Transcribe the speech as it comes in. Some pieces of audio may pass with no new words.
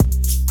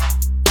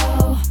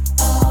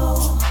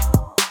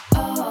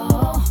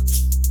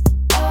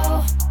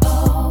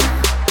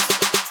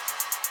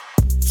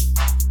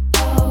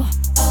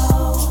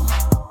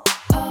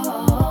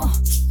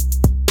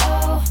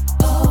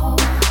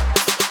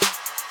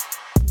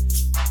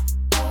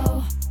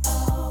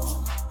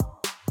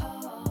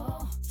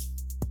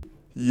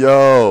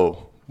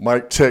Yo,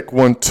 mic check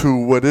 1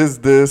 2. What is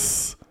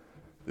this?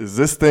 Is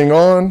this thing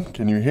on?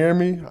 Can you hear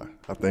me?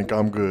 I think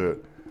I'm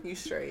good. You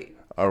straight.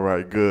 All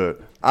right,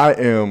 good. I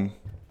am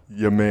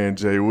your man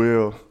Jay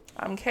Will.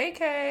 I'm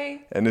KK.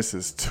 And this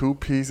is Two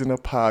Peas in a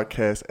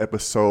Podcast,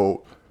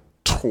 episode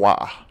 3.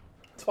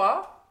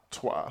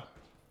 Trois?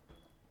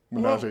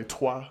 Menage a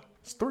trois.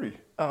 It's 3.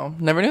 Oh,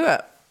 never knew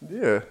that.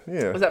 Yeah.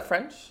 Was that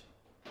French?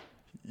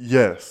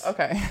 Yes.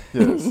 Okay.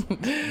 Yes.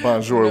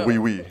 Bonjour, oui,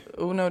 oui.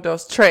 Uno,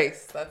 dos,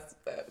 tres.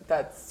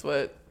 That's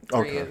what 3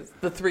 Okay. is.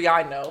 The 3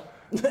 I know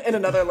in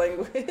another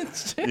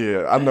language.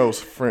 Yeah, I know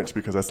it's French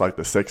because that's like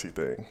the sexy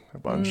thing.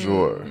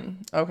 Bonjour.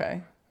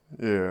 Okay.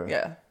 Yeah.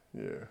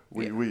 Yeah.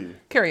 Oui, Yeah. oui.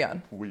 Carry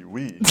on. Oui.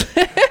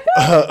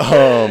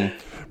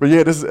 But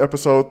yeah, this is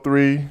episode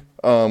 3.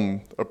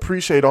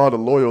 Appreciate all the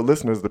loyal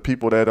listeners, the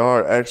people that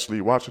are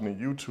actually watching the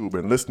YouTube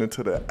and listening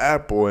to the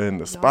Apple and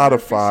the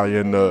Spotify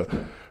and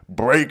the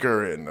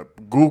Breaker and the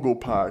Google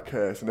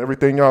podcast and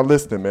everything y'all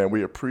listening, man.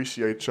 We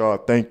appreciate y'all.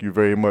 Thank you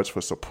very much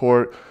for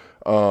support.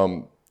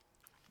 Hello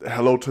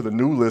to the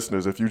new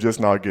listeners. If you just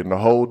now getting a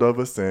hold of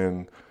us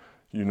and,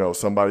 you know,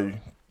 somebody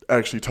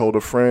actually told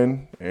a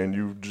friend and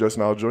you just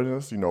now joining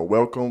us, you know,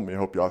 welcome. We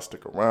hope y'all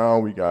stick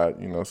around. We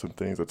got, you know, some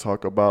things to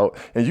talk about.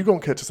 And you're going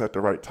to catch us at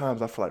the right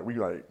times. I feel like we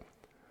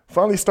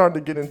finally starting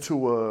to get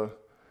into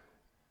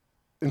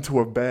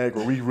a bag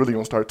where we really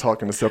going to start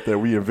talking the stuff that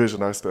we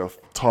envision ourselves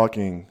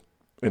talking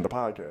in the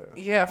podcast.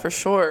 Yeah, for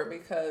sure.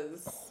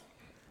 Because,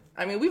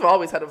 I mean, we've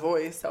always had a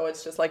voice. So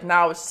it's just like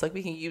now it's just like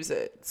we can use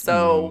it.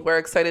 So we're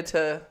excited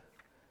to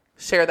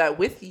share that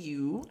with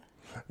you.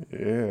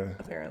 Yeah.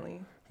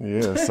 Apparently.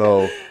 Yeah.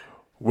 So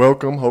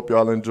welcome. Hope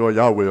y'all enjoy.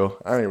 Y'all will.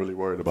 I ain't really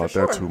worried about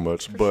that too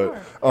much.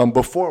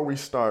 Before we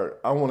start,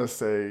 I want to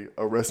say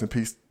a rest in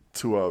peace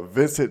to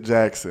Vincent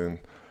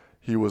Jackson.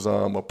 He was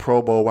a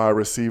Pro Bowl wide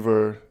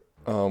receiver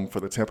for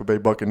the Tampa Bay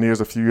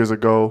Buccaneers a few years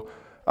ago.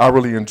 I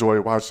really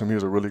enjoyed watching him. He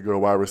was a really good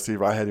wide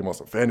receiver. I had him on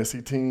some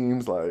fantasy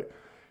teams. Like,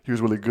 he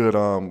was really good.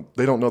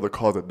 They don't know the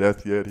cause of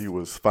death yet. He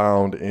was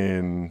found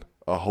in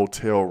a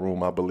hotel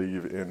room, I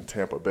believe, in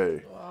Tampa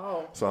Bay.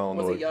 Wow. So I don't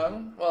know. Was he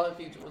young? Well, if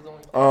he was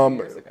only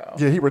 2 years ago.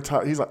 Yeah, he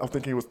retired. I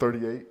think he was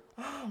 38.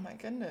 Oh, my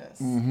goodness.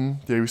 Mm-hmm.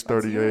 Yeah, he was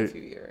 38. That's a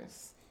few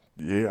years.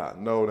 Yeah, I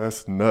know.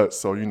 That's nuts.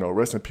 So, you know,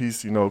 rest in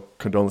peace, you know,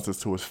 condolences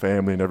to his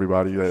family and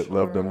everybody that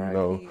loved him, you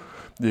know.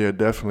 Yeah,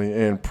 definitely.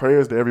 And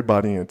prayers to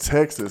everybody in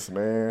Texas,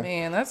 man.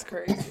 Man, that's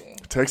crazy.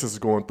 Texas is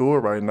going through it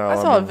right now. I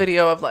saw a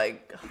video of,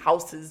 like,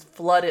 houses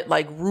flooded,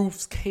 like,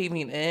 roofs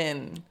caving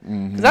in.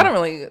 Because I don't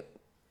really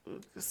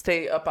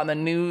stay up on the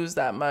news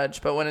that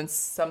much, but when it's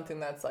something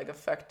that's, like,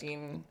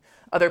 affecting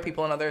other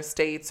people in other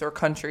states or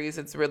countries,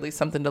 it's really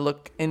something to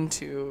look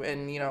into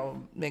and, you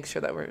know, make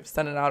sure that we're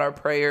sending out our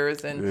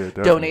prayers and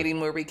donating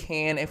where we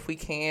can, if we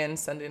can,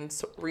 sending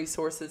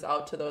resources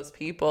out to those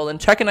people and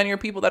checking on your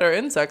people that are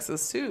in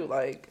Texas too.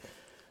 Like,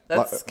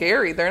 that's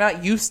scary. They're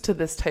not used to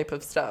this type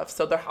of stuff.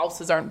 So their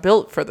houses aren't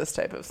built for this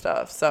type of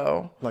stuff.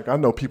 So, like, I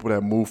know people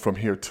that moved from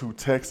here to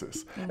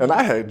Texas. And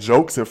I had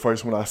jokes at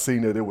first when I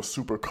seen it was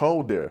super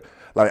cold there.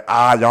 Like,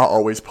 y'all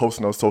always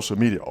posting on social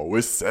media, oh,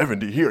 it's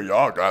 70 here.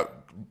 Y'all got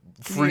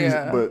freeze,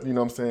 but you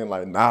know what I'm saying?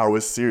 Like, now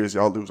it's serious.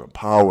 Y'all losing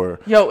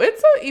power. Yo,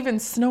 it's even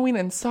snowing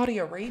in Saudi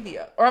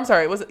Arabia. Or I'm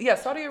sorry,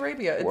 Saudi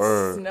Arabia.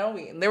 It's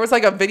snowing. There was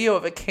like a video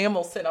of a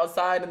camel sitting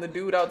outside and the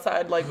dude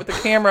outside like with the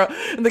camera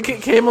and the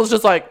camel's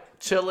just like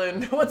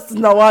chilling with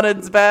snow on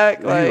its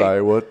back.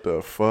 Like, what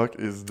the fuck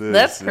is this?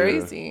 That's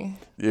crazy.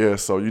 Yeah,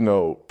 so, you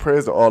know,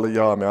 prayers to all of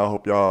y'all, man. I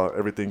hope y'all,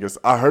 everything is,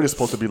 I heard it's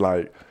supposed to be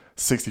like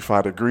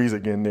 65 degrees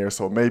again there,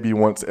 so maybe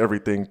once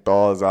everything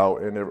thaws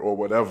out and or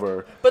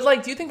whatever. But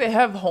like, do you think they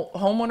have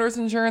homeowners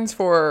insurance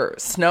for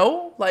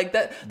snow? Like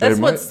that's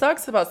what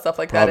sucks about stuff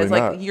like that. Is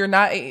like you're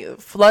not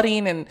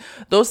flooding and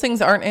those things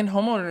aren't in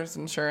homeowners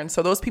insurance,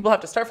 so those people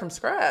have to start from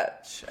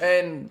scratch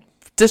and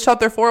dish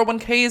out their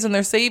 401ks and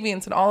their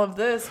savings and all of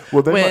this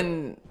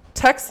when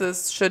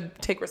Texas should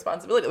take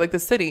responsibility, like the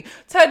city.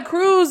 Ted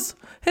Cruz,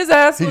 his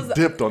ass he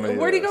dipped on it.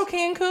 Where'd he go?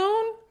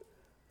 Cancun?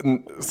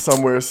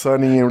 Somewhere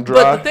sunny and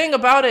dry. But the thing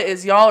about it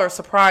is y'all are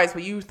surprised,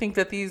 but you think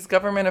that these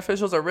government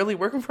officials are really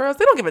working for us.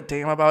 They don't give a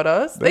damn about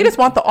us. They just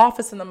want the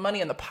office and the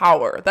money and the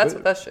power. That's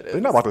what that shit is.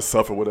 They're not about to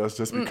suffer with us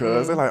just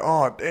because. They're like,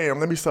 oh,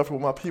 damn, let me suffer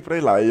with my people. They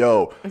like,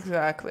 yo.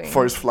 Exactly.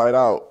 First flight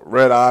out,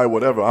 red eye,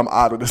 whatever. I'm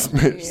out of this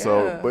bitch. Yeah.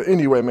 So, but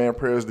anyway, man,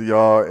 prayers to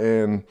y'all.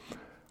 And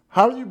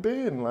how you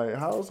been? Like,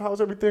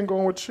 how's everything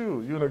going with you?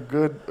 You in a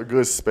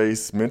good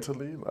space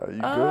mentally? Like,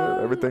 you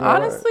good? Everything all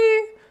right? Honestly,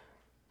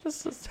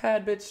 just a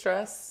tad bit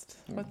stressed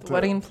with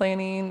wedding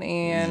planning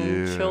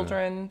and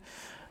children.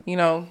 You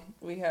know,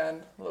 we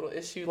had a little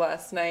issue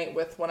last night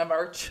with one of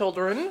our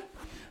children,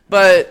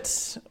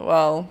 but,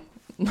 well,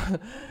 I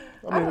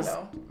don't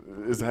know.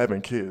 It's having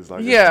kids.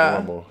 Like,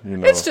 it's normal, you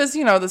know. It's just,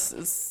 you know, this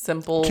is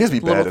simple. Kids be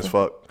bad as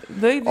fuck.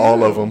 They do.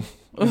 All of them.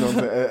 You know what I'm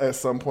saying? At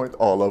some point,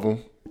 all of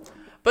them.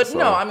 But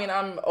no, I mean,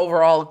 I'm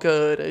overall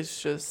good. It's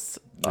just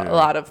a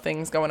lot of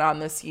things going on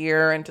this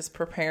year and just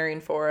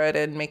preparing for it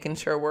and making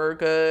sure we're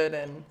good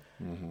and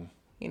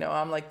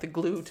I'm like the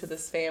glue to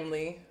this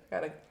family.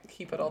 Gotta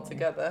keep it all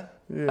together.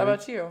 Yeah, How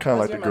about you? Kind of How's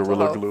like the your mental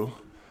gorilla health?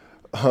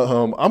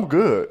 glue. I'm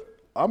good.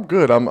 I'm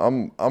good.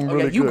 I'm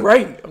really Yeah, you good.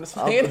 great. I'm just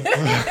saying.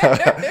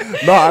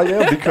 No, I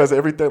am, because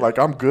everything, like,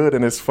 I'm good.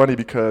 And it's funny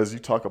because you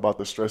talk about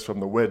the stress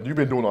from the wedding. You've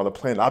been doing all the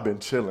planning. I've been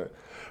chilling.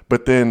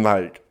 But then,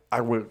 like,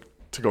 I went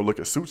to go look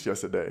at Suits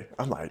yesterday.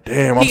 I'm like,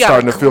 damn, I'm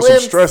starting to feel some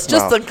stress now.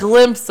 Just a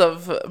glimpse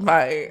of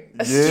my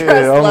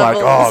stress I'm like,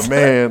 levels. oh,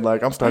 man,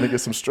 like, I'm starting to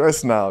get some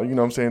stress now. You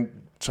know what I'm saying?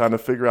 Trying to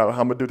figure out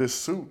how I'm going to do this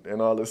suit and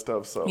all this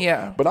stuff. So,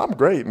 yeah. But I'm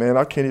great, man.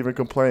 I can't even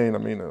complain. I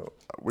mean,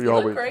 we You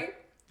always. look great.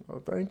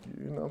 Oh, thank you.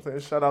 You know what I'm saying?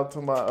 Shout out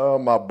to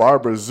my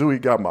barber, Zoo. He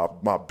got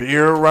my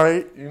beard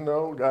right,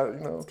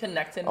 It's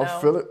connected now. I'm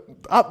feeling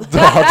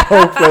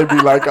don't play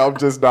me like I'm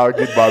just now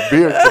getting my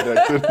beard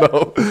connected.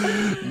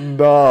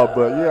 No,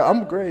 but yeah,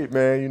 I'm great,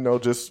 man.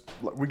 Just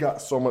we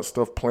got so much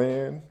stuff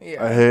planned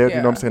ahead. Yeah.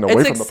 You know what I'm saying? Away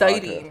it's from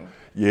exciting. The podcast.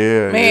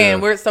 Yeah,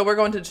 man. We're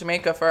going to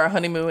Jamaica for our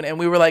honeymoon, and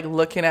we were like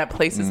looking at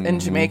places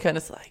in Jamaica, and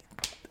it's like,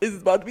 this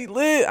is about to be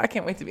lit. I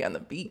can't wait to be on the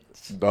beach.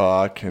 No,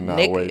 I cannot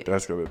Naked. wait.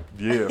 That's for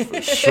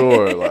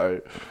sure.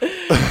 Like,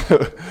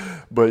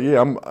 but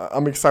yeah,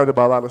 I'm excited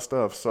about a lot of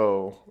stuff.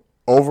 So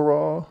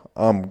overall,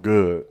 I'm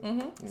good.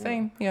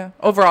 Same, yeah.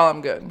 Overall,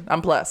 I'm good.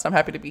 I'm blessed. I'm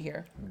happy to be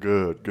here.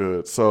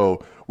 Good.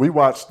 So we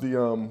watched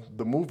the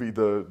movie,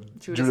 the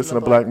Judas and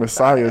the Black Black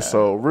Messiah. Messiah.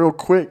 So real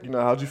quick,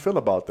 how'd you feel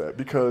about that?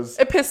 Because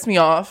It pissed me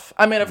off.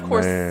 I mean, of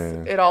course,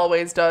 it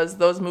always does.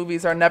 Those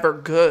movies are never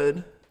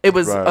good. It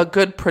was a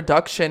good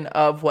production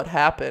of what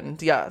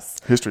happened. Yes.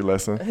 History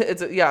lesson.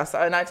 Yes.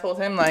 And I told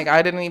him, like,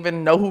 I didn't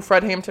even know who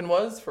Fred Hampton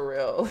was for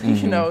real,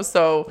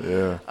 So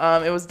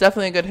it was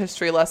definitely a good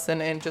history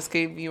lesson, and just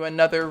gave you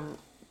another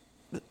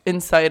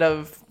insight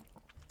of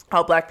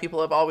how Black people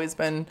have always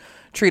been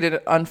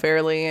treated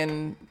unfairly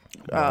and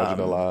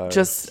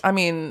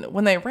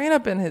when they ran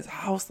up in his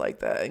house like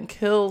that and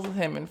killed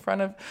him in front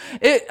of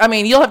it. I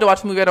mean, you'll have to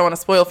watch the movie. I don't want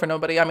to spoil for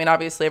nobody. I mean,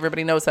 obviously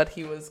everybody knows that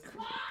he was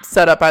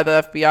set up by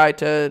the FBI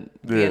to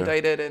be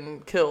indicted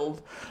and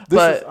killed.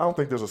 I don't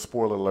think there's a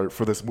spoiler alert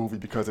for this movie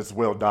because it's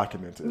well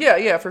documented.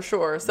 Yeah, for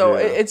sure. So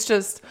it's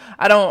just,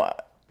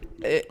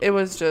 it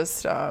was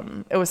just,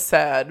 it was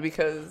sad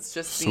because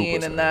just Super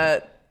being sad. in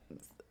that,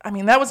 I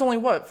mean, that was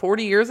only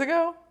 40 years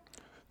ago?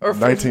 Or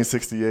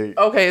 1968.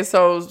 Okay,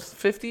 so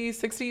 50,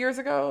 60 years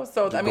ago.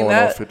 So I mean Going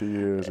that on 50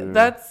 years. Yeah.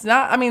 that's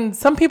not. I mean,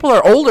 some people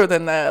are older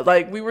than that.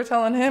 Like we were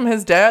telling him,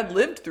 his dad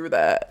lived through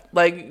that.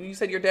 Like you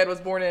said, your dad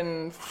was born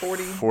in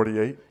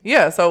 48.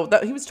 Yeah, so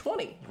he was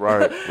 20.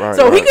 Right.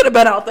 So he could have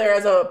been out there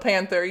as a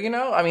Panther.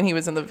 I mean, he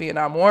was in the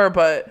Vietnam War,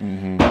 but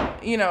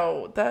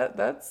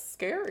that's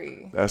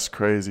scary. That's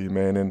crazy,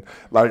 man. And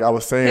like I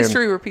was saying,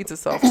 History repeats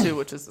itself too,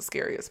 which is the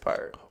scariest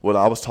part. Well,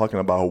 I was talking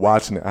about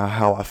watching it,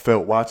 how I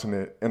felt watching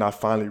it, and I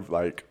finally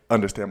like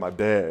understand my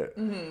dad.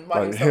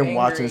 Like him angry,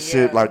 watching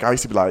shit. Like I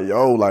used to be like,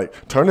 yo,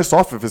 like turn this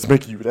off if it's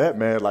making you that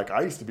mad. Like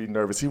I used to be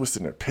nervous. He was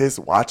sitting there pissed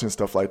watching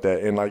stuff like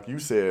that, and like you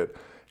said,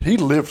 he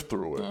lived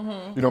through it.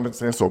 You know what I'm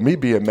saying? So me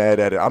being mad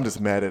at it, I'm just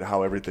mad at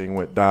how everything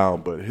went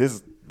down. But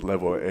his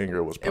level of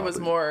anger was probably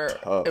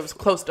tough. It was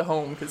close to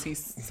home because he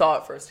saw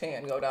it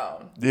firsthand go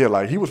down. Yeah,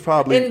 like he was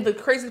probably. And the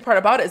crazy part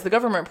about it is the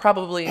government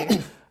probably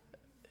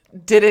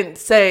didn't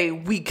say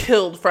we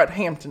killed Fred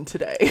Hampton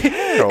today.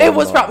 It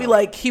was probably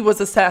like he was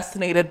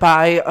assassinated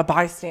by a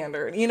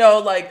bystander.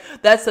 Like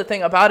that's the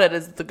thing about it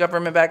is the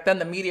government back then,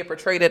 the media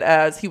portrayed it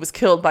as he was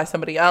killed by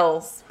somebody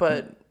else,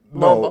 but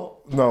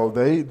No,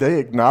 they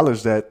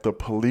acknowledged that the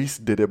police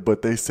did it,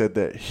 but they said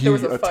that he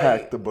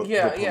attacked the police.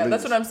 Yeah,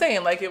 that's what I'm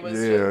saying. Like it was,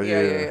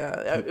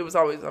 It was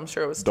always, I'm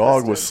sure it was.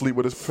 Dog was asleep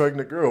with his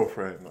pregnant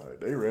girlfriend. Like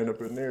they ran up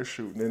in there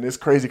shooting, and it's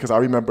crazy because I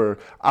remember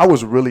I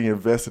was really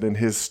invested in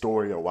his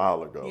story a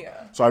while ago.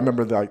 Yeah. So I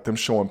remember like them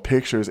showing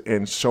pictures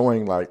and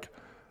showing like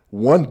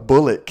one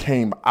bullet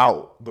came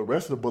out, the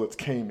rest of the bullets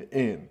came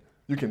in.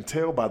 You can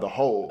tell by the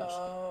holes.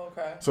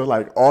 Okay. So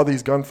like all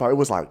these gunfire, it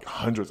was like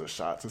hundreds of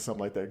shots or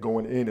something like that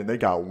going in, and they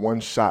got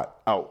one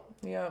shot out.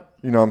 Yeah.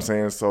 You know what I'm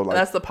saying? So like, and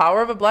that's the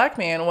power of a Black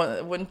man.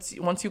 Once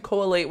you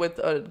correlate with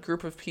a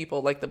group of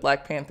people like the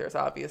Black Panthers,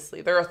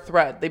 obviously they're a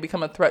threat. They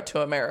become a threat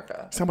to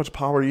America. See how much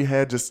power he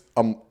had just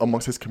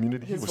amongst his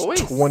community. He was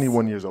voice.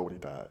 21 years old when he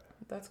died.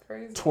 That's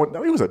crazy.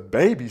 No, he was a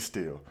baby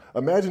still.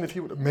 Imagine if he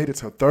would have made it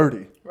to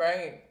 30.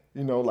 Right.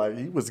 Like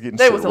he was getting.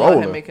 They shit wasn't rolling.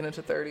 letting him making it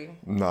to 30.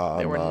 Nah,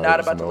 they were nah, not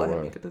about to no let him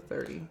way. make it to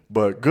 30.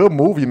 But good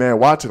movie, man.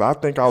 Watch it. I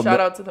think I'll.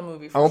 Shout out to the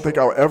movie. I don't think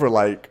I'll ever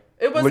like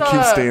it was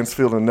Lakeith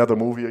Stanfield in another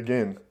movie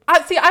again.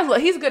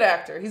 He's a good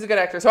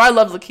actor. So I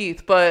love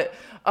Lakeith. But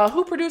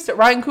who produced it?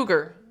 Ryan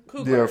Coogler.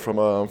 Yeah,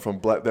 from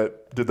Black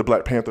that did the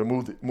Black Panther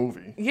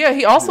movie. Yeah,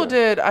 he also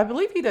did. I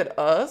believe he did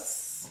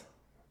Us.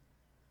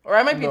 Or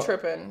I might be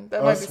tripping.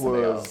 That might be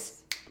somebody else.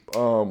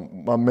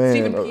 My man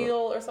Stephen Peele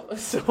or something.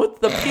 So what's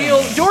the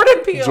Peele? Jordan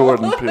Peele.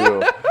 Jordan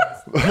Peele.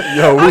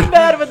 Yo, I'm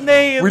bad with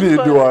names. We need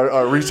to do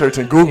our research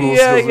in Google.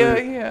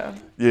 Yeah.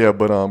 Yeah,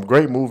 but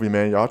great movie,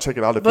 man. Y'all check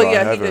it out if y'all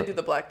haven't. He did do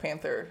the Black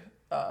Panther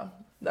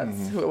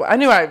That's who I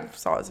knew. I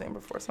saw his name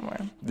before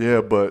somewhere.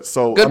 Yeah, but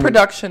so good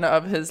production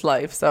of his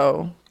life.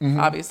 So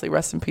obviously,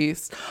 rest in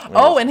peace. Yeah.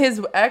 Oh, and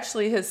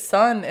his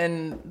son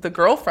and the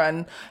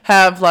girlfriend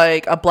have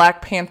like a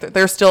Black Panther.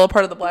 They're still a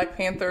part of the Black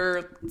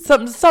Panther,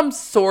 some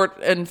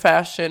sort and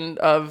fashion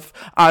of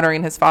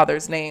honoring his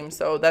father's name.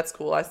 So that's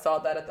cool. I saw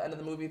that at the end of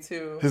the movie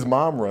too. His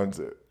mom runs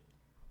it.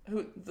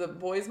 Who, the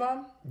boy's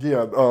mom?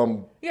 Yeah.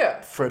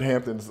 Yeah. Fred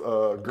Hampton's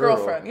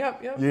girlfriend.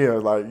 Yep. Yeah,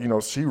 like, you know,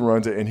 she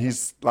runs it, and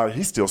he's like,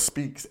 he still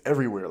speaks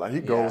everywhere. Like,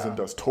 he goes and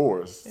does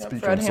tours speaking.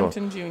 Fred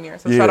Hampton Jr.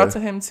 So shout out to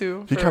him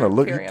too. He kind of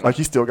look like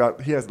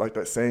he has like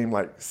that same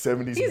like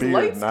 70s he's beard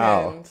light-skinned.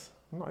 now.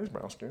 No, he's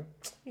brown skinned.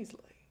 He's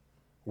light.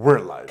 We're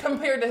light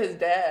compared to his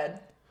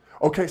dad.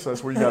 Okay, so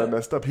that's where you got it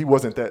messed up. He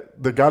wasn't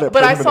that the guy that.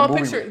 But played I him saw in the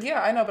pictures. movie.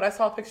 Yeah, I know. But I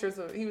saw pictures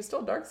of. He was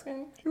still dark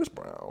skinned. He was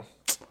brown.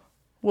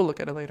 We'll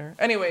look at it later.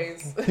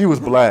 Anyways. He was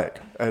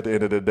black at the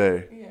end of the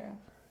day. Yeah.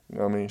 You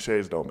know what I mean?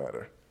 Shades don't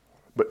matter.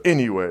 But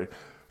anyway,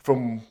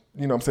 from,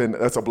 you know what I'm saying,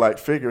 that's a black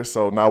figure.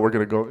 So now we're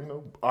going to go, you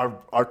know,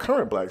 our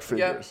current black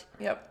figures.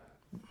 Yep.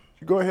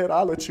 You go ahead.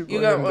 I'll let you go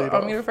ahead and lead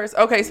off. Me first?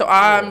 Okay, so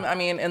I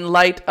mean, in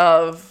light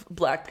of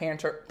Black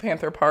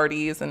Panther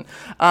parties, and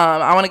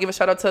I want to give a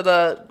shout out to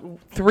the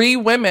 3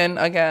 women,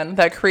 again,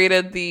 that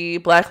created the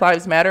Black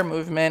Lives Matter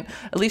movement.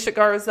 Alicia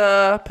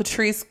Garza,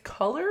 Patrisse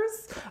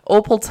Cullors,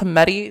 Opal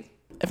Tometi.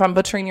 If I'm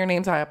butchering your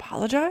names, I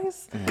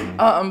apologize.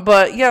 Mm-hmm.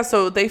 But yeah,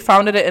 so they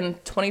founded it in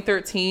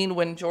 2013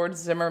 when George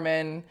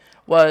Zimmerman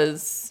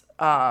was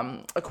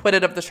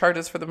acquitted of the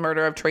charges for the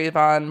murder of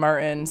Trayvon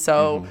Martin.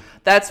 So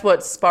that's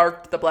what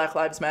sparked the Black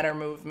Lives Matter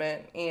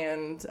movement.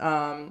 And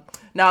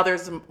now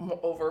there's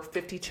over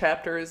 50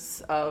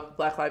 chapters of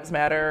Black Lives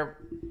Matter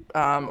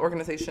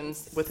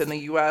organizations within the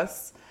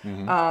U.S.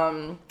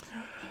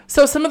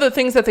 So some of the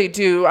things that they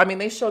do, I mean,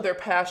 they show their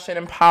passion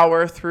and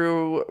power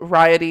through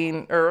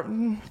rioting, or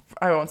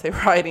I won't say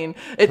rioting.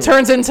 It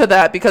turns into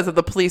that because of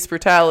the police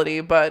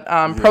brutality, but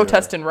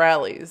protest and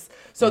rallies.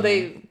 So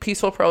they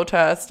peaceful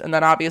protest, and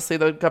then obviously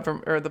the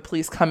government or the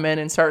police come in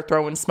and start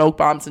throwing smoke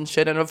bombs and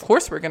shit. And of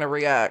course we're gonna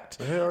react.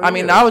 I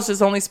mean, now it's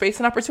just only space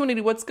and opportunity.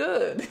 What's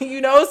good,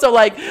 you know? So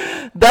like,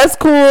 that's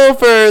cool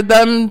for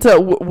them to.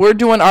 We're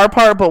doing our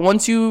part, but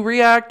once you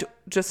react,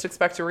 just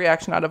expect a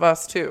reaction out of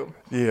us too.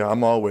 Yeah,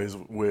 I'm always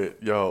with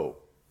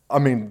I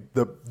mean,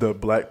 the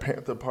Black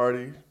Panther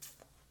Party.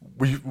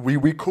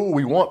 We cool.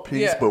 We want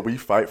peace, but we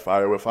fight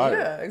fire with fire.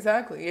 Yeah,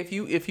 exactly.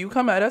 If you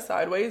come at us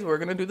sideways, we're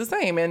gonna do the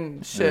same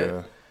and shit.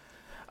 Yeah.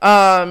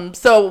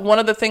 So one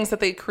of the things that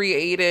they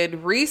created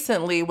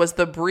recently was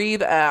the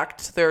Breathe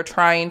Act. They're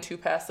trying to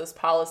pass this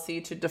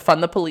policy to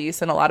defund the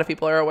police, and a lot of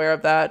people are aware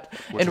of that,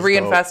 and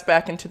reinvest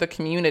back into the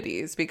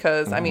communities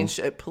because I mean,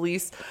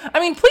 police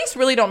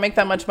really don't make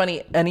that much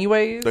money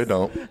anyways. They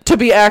don't. To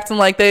be acting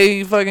like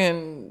they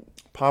fucking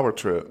power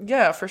trip.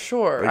 Yeah, for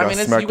sure. I mean,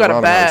 you got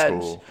a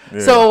badge. Yeah.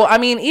 So I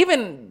mean,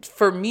 even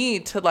for me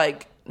to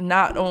like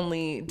not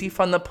only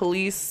defund the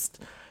police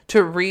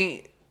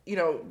to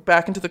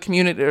back into the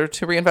community or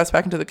to reinvest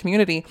back into the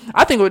community,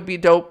 I think it would be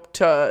dope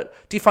to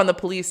defund the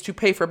police to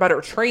pay for better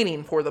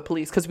training for the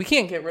police because we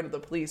can't get rid of the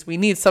police. We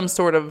need some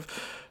sort of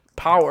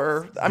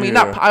power. I mean,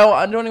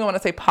 I don't even want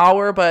to say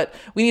power, but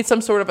we need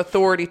some sort of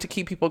authority to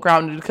keep people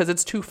grounded because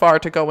it's too far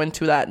to go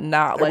into that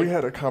now. We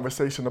had a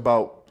conversation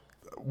about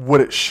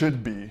what it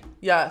should be.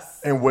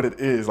 Yes. And what it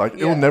is. Like,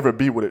 it'll never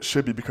be what it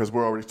should be because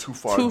we're already too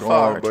far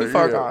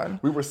gone.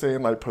 We were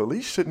saying, like,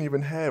 police shouldn't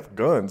even have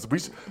guns.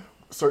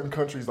 Certain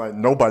countries, like,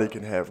 nobody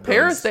can have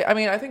guns.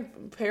 I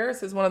think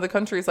Paris is one of the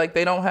countries, like,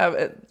 they don't have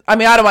it. I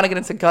mean, I don't want to get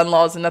into gun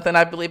laws and nothing.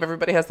 I believe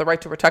everybody has the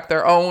right to protect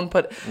their own,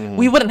 but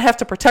we wouldn't have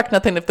to protect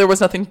nothing if there was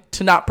nothing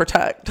to not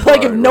protect.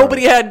 Like, if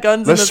nobody had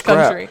guns in this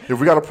country. If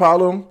we got a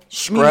problem,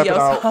 scrap it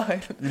out.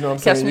 You know what I'm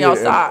saying? Catch me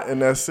outside.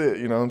 And that's it.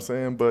 You know what I'm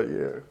saying? But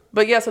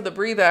yeah. So the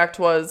Breathe Act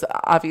was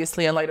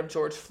obviously in light of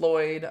George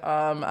Floyd.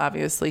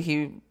 Obviously,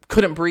 he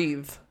couldn't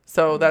breathe.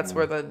 So that's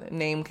where the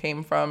name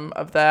came from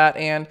of that.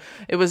 And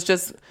it was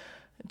just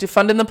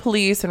defunding the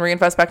police and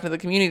reinvest back into the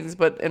communities.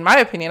 But in my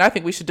opinion, I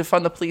think we should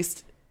defund the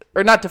police,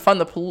 or not defund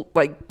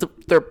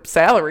their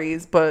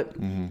salaries, but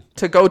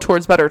to go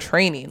towards better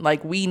training.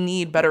 Like, we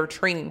need better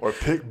training. Or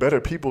pick better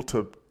people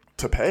to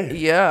pay.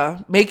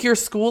 Yeah. Make your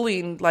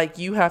schooling, like,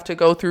 you have to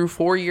go through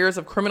 4 years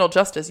of criminal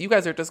justice. You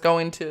guys are just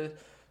going to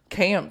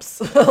camps.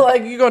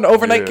 Like, you go to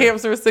overnight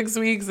camps for 6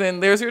 weeks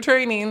and there's your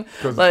training.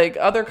 Like,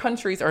 other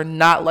countries are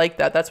not like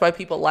that. That's why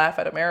people laugh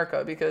at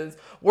America, because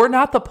we're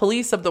not the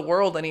police of the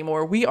world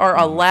anymore. We are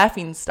a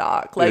laughing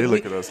stock. Like, they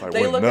look at us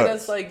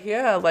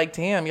like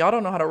damn, y'all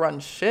don't know how to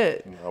run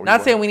shit.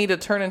 Not saying we need to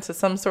turn into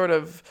some sort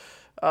of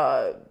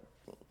not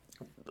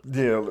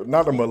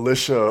a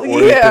militia or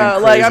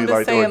anything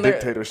crazy or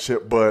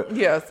dictatorship, but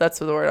yes, that's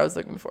the word I was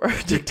looking for.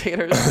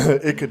 Dictators.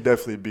 It could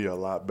definitely be a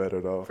lot better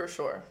though. For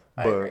sure.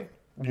 I agree.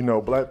 You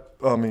know, Black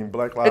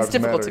Lives Matter. It's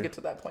difficult to get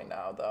to that point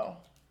now, though.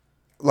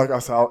 Like I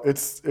said,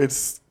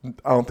 it's.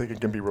 I don't think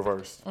it can be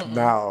reversed.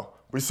 Now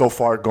we're so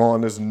far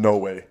gone. There's no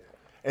way.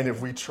 And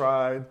if we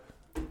tried,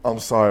 I'm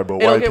sorry,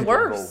 but white people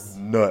go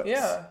nuts.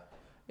 Yeah.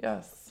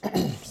 Yes.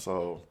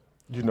 So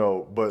you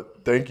know,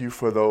 but thank you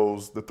for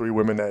the 3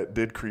 women that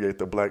did create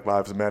the Black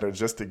Lives Matter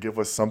just to give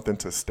us something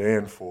to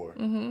stand for.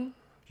 Mm-hmm.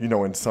 You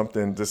know, and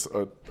something, just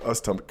us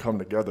to come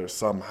together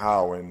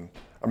somehow. And,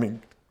 I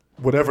mean,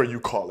 whatever you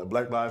call it,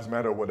 Black Lives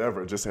Matter,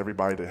 whatever, just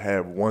everybody to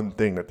have one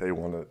thing that they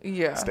want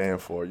to stand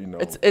for, you know.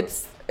 It's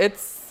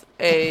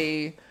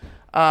a,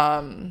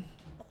 I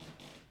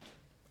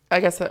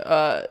guess,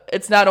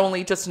 it's not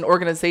only just an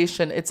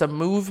organization, it's a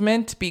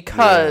movement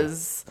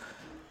because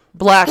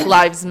Black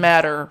Lives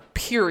Matter,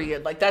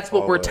 period. Like, that's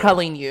what we're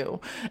telling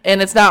you.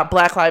 And it's not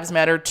Black Lives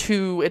Matter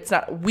too. It's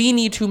not, we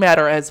need to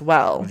matter as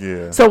well.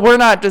 Yeah. So we're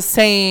not just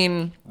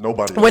saying,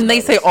 nobody when they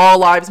say all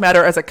lives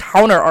matter as a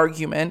counter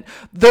argument,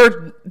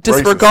 they're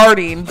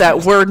disregarding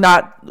that we're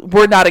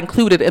not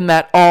included in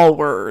that all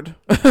word.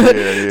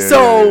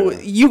 So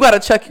you got to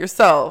check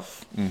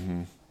yourself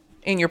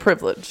in your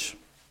privilege.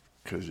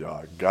 Because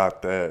y'all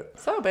got that.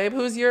 So, babe,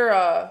 who's your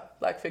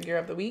Black figure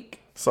of the week?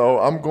 So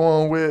I'm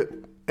going with,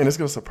 and it's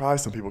going to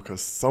surprise some people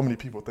because so many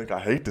people think I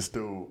hate this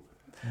dude.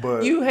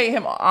 But you hate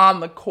him on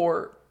the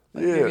court.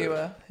 I'll give you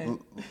a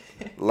hint.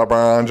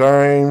 LeBron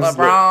James.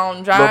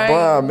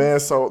 LeBron, man.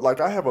 So,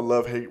 like, I have a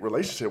love-hate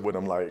relationship with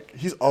him. Like,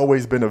 he's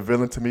always been a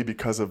villain to me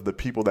because of the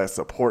people that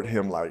support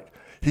him. Like,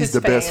 he's His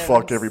the fans. best,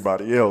 fuck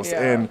everybody else.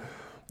 Yeah. And,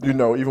 you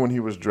know, even when he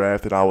was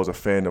drafted, I was a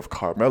fan of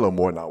Carmelo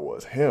more than I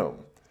was him.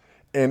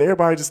 And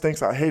everybody just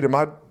thinks I hate him.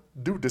 I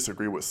do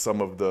disagree with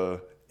some of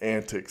the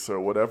antics or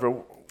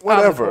whatever.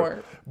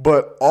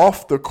 But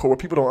off the court, what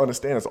people don't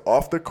understand is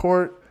off the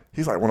court,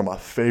 he's like one of my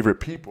favorite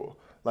people.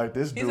 Like,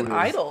 this dude He's an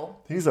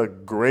idol. He's a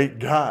great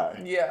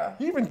guy. Yeah.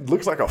 He even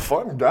looks like a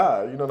fun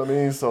guy. You know what I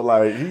mean? So,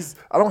 like,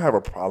 I don't have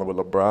a problem with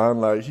LeBron.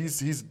 Like,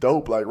 he's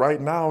dope. Like,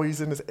 right now, he's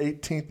in his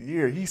 18th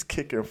year. He's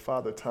kicking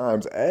Father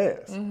Time's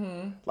ass.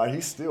 Mm-hmm. Like,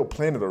 he's still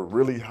playing at a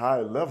really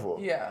high level.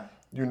 Yeah.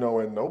 You know,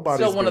 and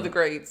nobody's still one of the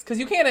greats, because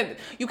you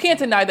can't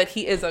deny that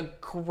he is a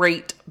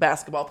great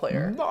basketball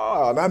player. No,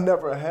 I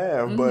never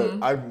have. But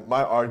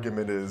my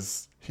argument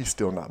is he's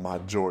still not my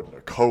Jordan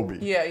or Kobe.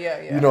 Yeah.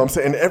 You know what I'm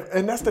saying?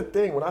 And that's the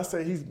thing. When I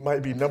say he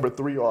might be number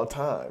 3 all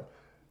time,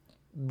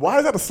 why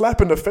is that a slap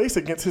in the face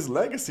against his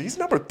legacy? He's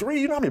number 3.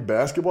 You know how many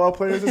basketball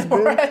players there's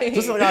been? Right.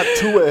 Just like I got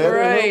 2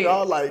 ahead of him.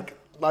 Y'all like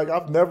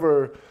I've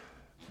never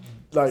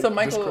like. So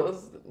Michael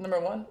was number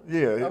 1. Yeah,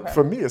 okay.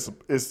 For me it's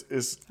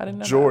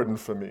Jordan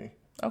for me.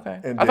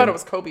 Okay. And I thought it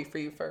was Kobe for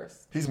you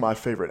first. He's my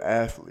favorite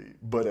athlete,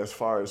 but as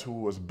far as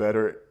who was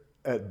better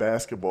at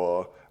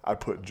basketball, I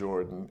put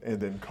Jordan and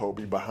then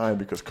Kobe behind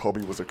because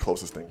Kobe was the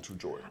closest thing to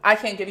Jordan. I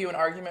can't give you an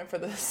argument for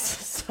this,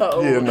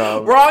 so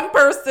no. Wrong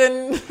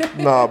person.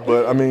 Nah,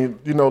 but I mean,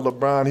 you know,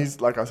 LeBron,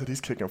 he's like I said, he's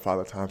kicking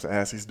Father Time's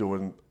ass. He's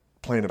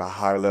playing at a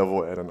high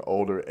level at an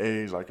older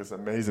age. Like, it's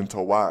amazing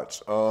to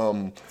watch.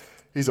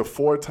 He's a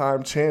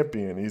 4-time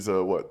champion. He's a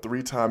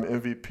 3-time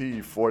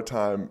MVP,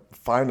 4-time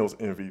Finals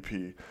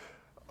MVP.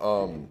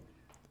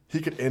 He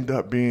could end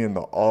up being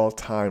the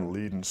all-time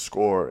leading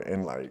scorer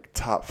and like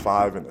top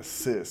 5 in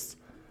assists.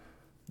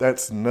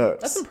 That's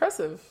nuts. That's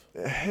impressive.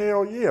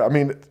 Hell yeah. I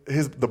mean,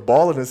 the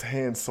ball in his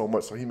hands so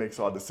much, so he makes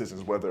all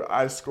decisions, whether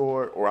I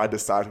score or I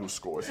decide who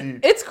scores.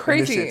 It's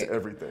crazy. Initiates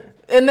everything.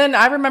 And then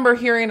I remember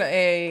hearing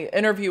a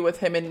interview with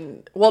him,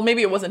 and well,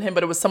 maybe it wasn't him,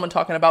 but it was someone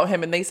talking about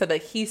him, and they said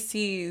that he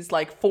sees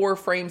like 4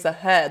 frames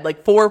ahead,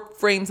 like 4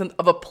 frames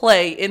of a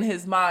play in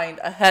his mind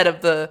ahead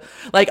of the,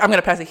 like, I'm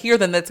gonna pass it here,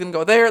 then that's gonna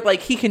go there.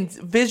 Like, he can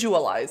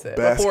visualize it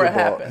before it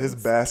happens. His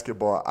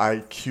basketball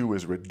IQ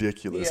is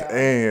ridiculous, Yeah.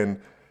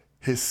 and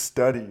his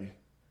study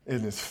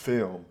in his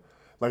film.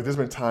 Like, there's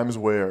been times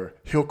where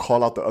he'll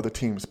call out the other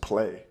team's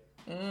play.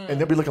 And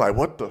they'll be looking like,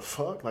 what the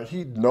fuck? Like,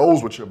 he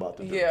knows what you're about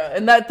to do. Yeah,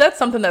 and that's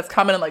something that's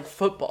common in like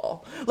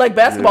football. Like,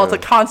 basketball, it's a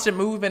constant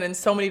movement and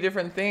so many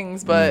different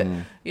things. But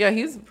yeah,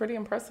 he's pretty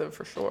impressive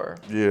for sure.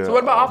 Yeah. So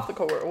what about off the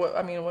court?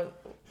 What?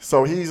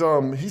 So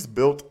he's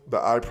built the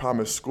I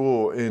Promise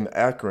School in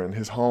Akron,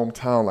 his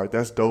hometown. Like,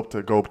 that's dope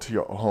to go to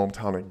your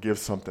hometown and give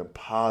something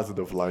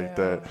positive like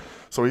that.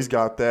 So he's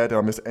got that.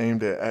 It's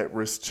aimed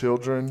at-risk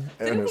children.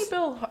 Didn't he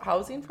build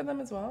housing for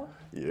them as well?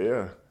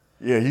 Yeah.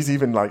 Yeah, he's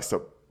even like,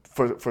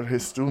 for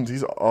his students,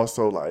 he's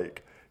also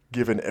like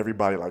giving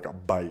everybody like a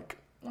bike.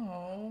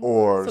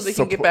 Or so they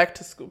can get back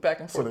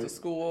and forth to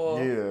school.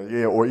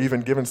 Yeah, or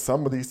even giving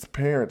some of these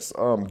parents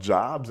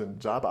jobs and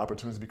job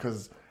opportunities,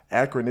 because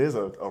Akron is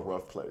a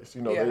rough place.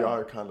 You know, they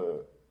are kind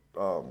of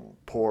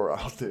poor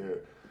out there,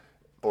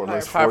 or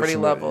less poverty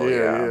fortunate. level.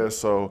 Yeah.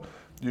 So,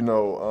 you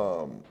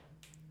know,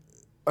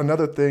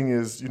 another thing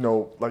is, you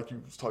know, like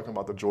you was talking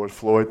about the George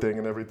Floyd thing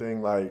and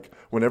everything. Like,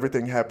 when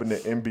everything happened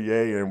in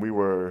NBA and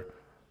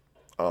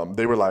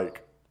they were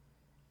like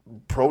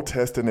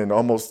protesting and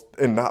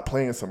not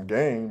playing some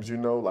games. You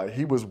know, like,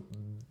 he was,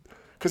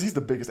 because he's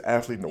the biggest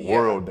athlete in the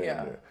world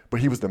down there. But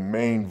he was the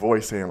main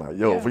voice saying like,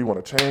 yo, if we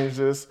want to change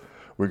this,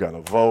 we got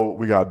to vote,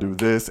 we got to do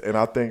this. And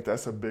I think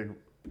that's a big...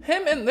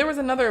 Him, and there was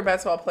another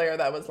basketball player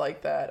that was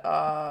like that.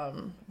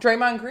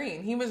 Draymond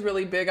Green. He was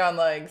really big on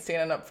like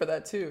standing up for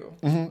that too.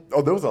 Mm-hmm.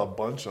 Oh, there was a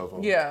bunch of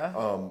them. Yeah.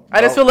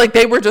 I just feel like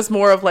they were just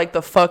more of like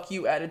the fuck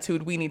you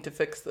attitude. We need to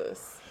fix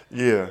this.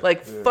 Yeah.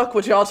 Like, fuck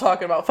what y'all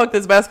talking about. Fuck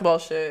this basketball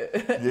shit.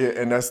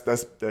 Yeah, and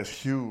that's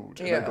huge.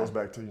 And Yeah. that goes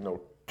back to,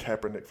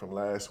 Kaepernick from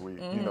last week.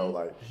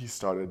 Like he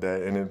started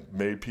that and it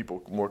made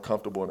people more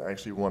comfortable and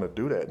actually want to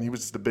do that. And he was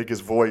just the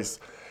biggest voice.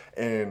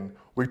 And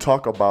we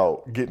talk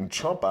about getting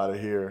Trump out of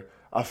here.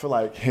 I feel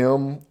like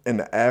him and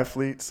the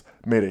athletes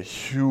made a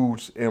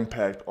huge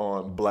impact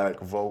on black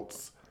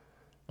votes.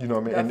 You know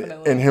what I mean?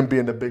 Definitely. And him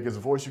being the biggest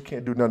voice, you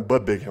can't do nothing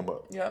but big him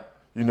up. Yep.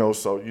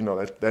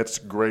 So that's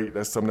great.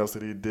 That's something else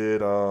that he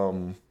did.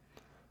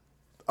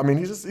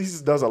 He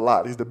just does a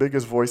lot. He's the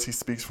biggest voice. He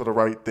speaks for the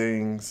right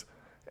things.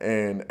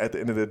 And at the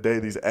end of the day,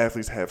 these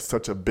athletes have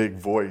such a big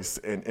voice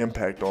and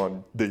impact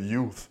on the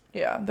youth.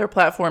 Yeah, their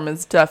platform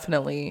is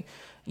definitely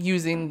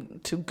using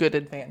to good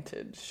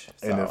advantage.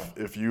 So. And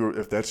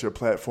if that's your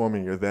platform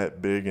and you're that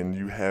big and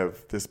you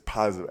have this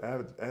positive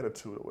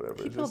attitude or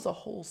whatever, he builds a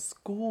whole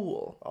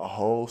school. A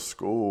whole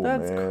school.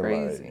 That's man.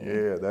 crazy.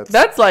 Like,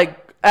 that's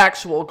like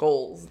actual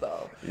goals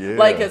though. Yeah.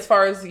 Like as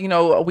far as we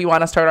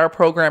want to start our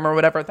program or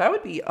whatever, that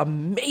would be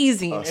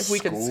amazing if we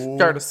could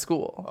start a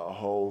school. A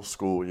whole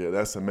school. Yeah,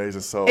 that's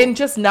amazing. So and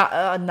just not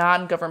a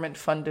non-government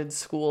funded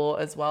school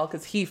as well,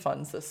 because he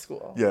funds this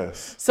school.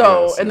 Yes.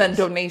 So yes, then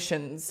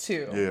donations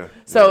too. Yeah.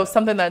 So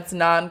something that's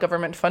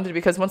non-government funded,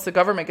 because once the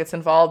government gets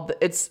involved,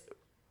 it's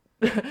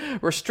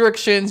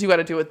restrictions. You got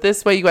to do it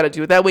this way. You got to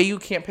do it that way. You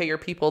can't pay your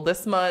people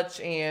this much,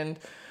 and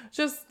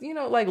just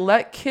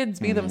let kids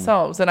be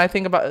themselves. And I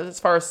think about as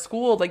far as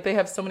school, like they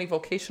have so many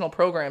vocational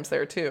programs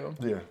there too.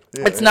 Yeah.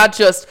 It's not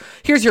just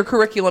here's your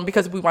curriculum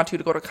because we want you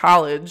to go to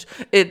college.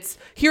 It's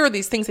here are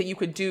these things that you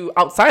could do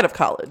outside of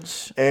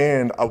college.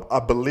 And I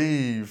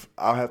believe,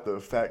 I'll have to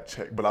fact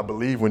check, but I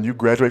believe when you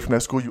graduate from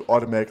that school, you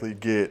automatically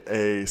get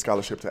a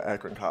scholarship to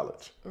Akron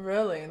College.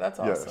 Really? That's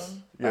awesome. Yes.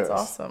 That's Yes.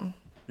 awesome.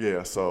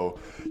 Yeah, so,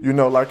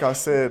 like I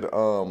said,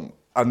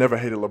 I never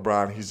hated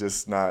LeBron. He's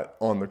just not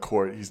on the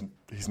court.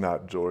 He's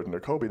not Jordan or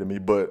Kobe to me,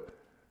 but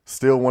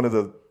still one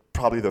of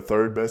probably the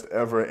third best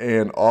ever.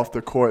 And off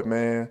the court,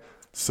 man,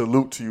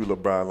 salute to you,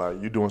 LeBron.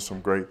 Like, you're doing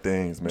some great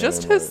things, man.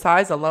 Just his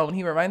size alone,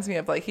 he reminds me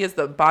of he has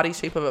the body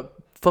shape of a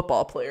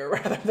football player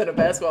rather than a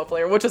basketball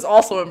player, which is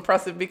also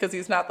impressive because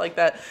he's not like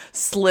that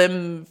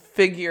slim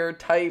figure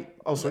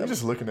type. Oh, so you're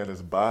just looking at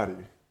his body.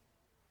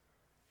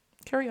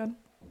 Carry on.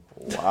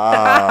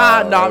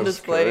 Wow. No, I'm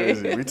just playing.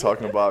 Crazy. We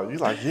talking about, you're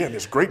like, yeah, and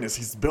his greatness,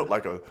 he's built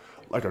like a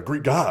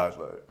Greek god.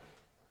 Like,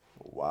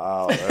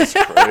 wow, that's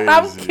crazy.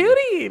 I'm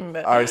kidding.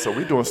 All right, so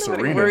we doing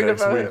Serena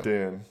next week it.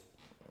 then.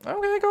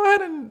 Okay, go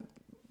ahead and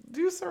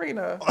do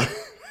Serena.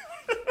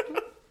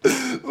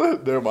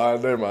 Never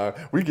mind.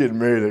 We getting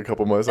married in a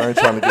couple months. I ain't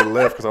trying to get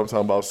left because I'm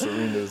talking about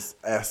Serena's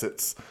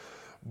assets.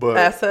 But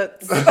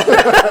assets. but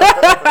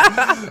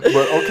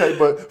okay,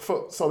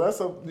 so that's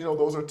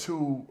those are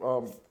two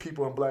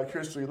people in Black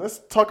history. Let's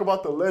talk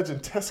about the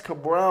legend Tess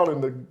Cabral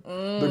and the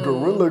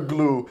Gorilla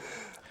Glue.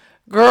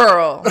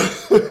 Girl,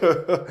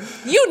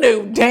 you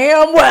knew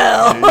damn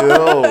well.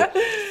 Yo.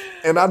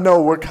 And I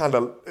know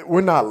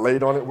we're not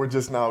late on it. We're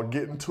just now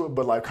getting to it.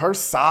 But her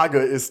saga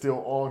is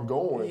still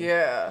ongoing.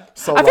 Yeah.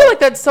 So I feel like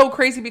that's so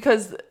crazy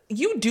because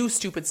you do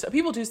stupid stuff.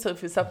 People do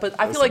stupid stuff, but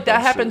I feel like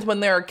that happens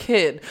when they're a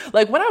kid.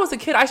 Like when I was a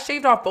kid, I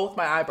shaved off both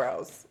my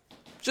eyebrows.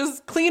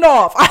 Just clean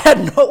off. I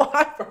had no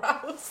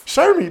eyebrows.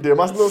 Shermie did.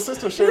 My little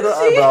sister shaved her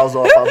eyebrows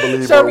off, I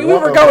believe. Shermie, we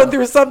were going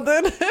through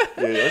something.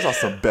 Yeah, those are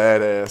some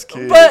badass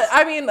kids. But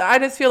I mean, I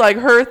just feel like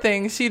her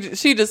thing, she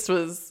just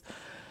was.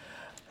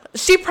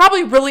 She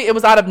probably really, it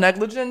was out of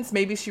negligence.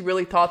 Maybe she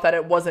really thought that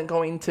it wasn't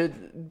going to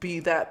be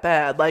that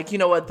bad. Like, you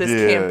know what, this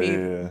can't be.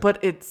 Yeah.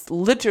 But it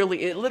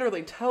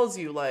literally tells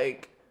you,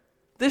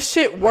 this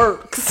shit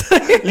works.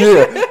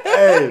 Yeah.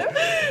 Hey,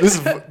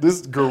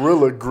 this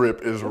Gorilla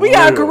Grip is real. We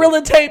got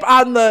Gorilla Tape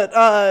on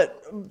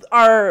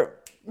our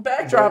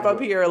backdrop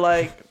up here.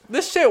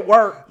 This shit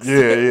works.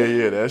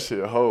 Yeah. That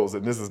shit holds.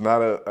 And this is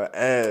not an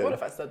ad. What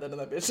if I said that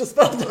and that bitch just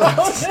fell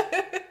down?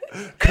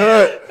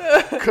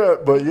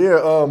 Cut. But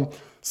yeah,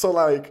 so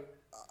like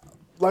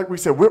we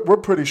said, we're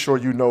pretty sure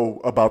you know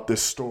about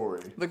this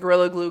story. The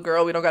Gorilla Glue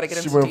girl. We don't got to get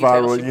into went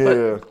details.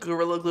 Viral, Put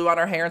Gorilla Glue on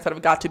her hair instead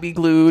of got to be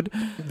glued.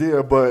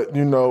 Yeah, but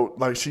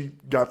she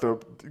got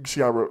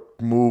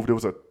removed. It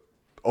was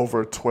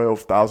over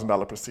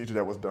 $12,000 procedure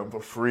that was done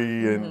for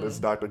free, and this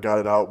doctor got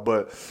it out.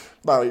 But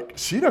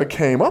she done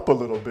came up a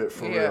little bit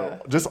for real,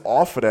 just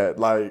off of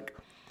that.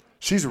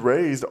 She's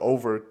raised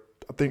over,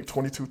 I think,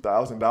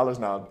 $22,000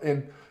 now.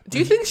 And do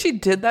you think she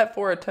did that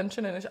for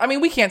attention? I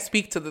mean, we can't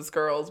speak to this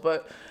girls,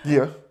 but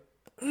yeah,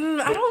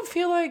 I don't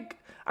feel like.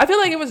 I feel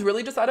like it was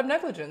really just out of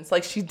negligence.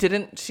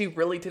 She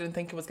really didn't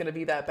think it was going to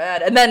be that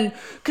bad. And then,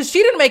 because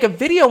she didn't make a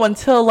video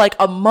until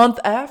a month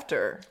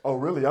after. Oh,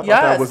 really? I thought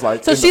that was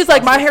So she's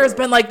like, my hair has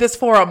been like this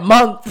for a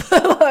month.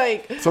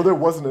 So there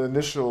wasn't an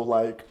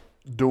initial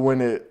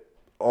doing it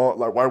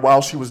like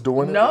while she was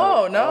doing it?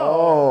 No, Like, no.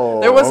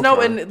 Oh, There was no,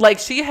 okay. and like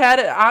she had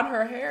it on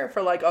her hair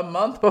for like a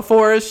month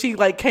before she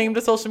like came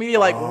to social media.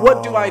 Like,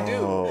 what do I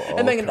do?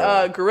 And then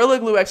okay. Gorilla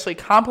Glue actually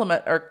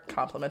commented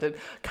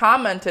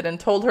and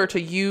told her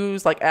to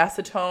use like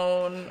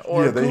acetone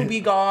or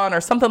Gooby Gone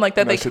or something like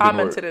that. They that shit didn't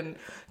commented and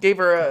gave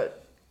her a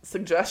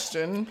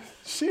suggestion.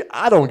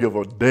 I don't give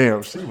a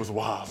damn. She was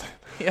wild.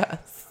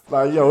 Yes.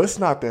 Like, yo, it's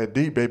not that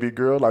deep, baby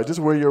girl. Like, just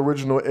wear your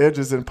original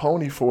edges and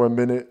pony for a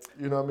minute.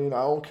 You know what I mean?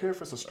 I don't care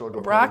if it's a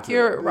struggle. Rock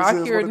your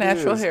what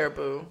natural is. hair,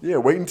 boo. Yeah,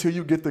 wait until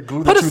you get the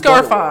glue. Put that a you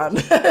scarf thought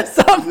it on. was.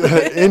 Something.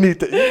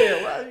 Anything.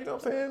 Yeah, right. You know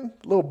what I'm saying?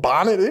 Little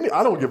bonnet.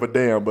 I don't give a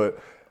damn. But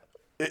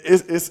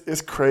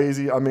it's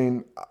crazy. I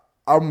mean,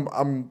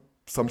 I'm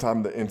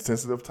sometimes the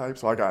insensitive type,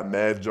 so I got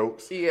mad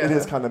jokes. Yeah. It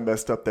is kind of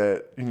messed up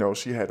that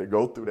she had to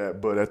go through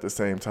that, but at the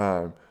same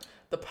time,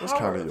 The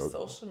power of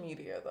social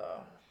media,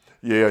 though.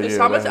 Yeah.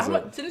 How much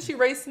didn't she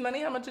raise some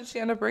money? How much did she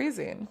end up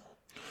raising?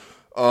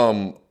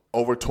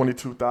 Over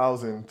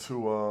 22,000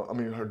 to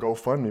her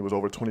GoFundMe was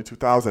over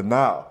 22,000.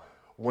 Now,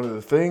 one of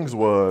the things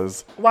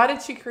was, why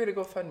did she create a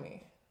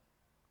GoFundMe?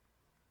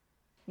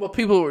 Well,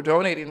 people were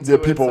donating to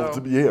people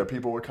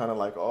it. were kind of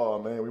like,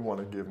 oh man, we want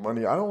to give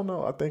money. I don't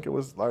know. I think it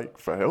was like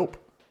for help.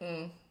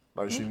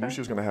 Like she knew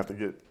she was gonna have to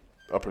get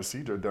a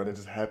procedure done. It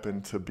just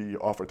happened to be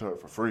offered to her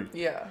for free.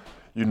 Yeah.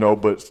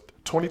 But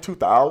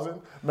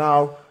 22,000.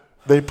 Now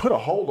they put a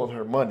hold on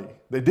her money.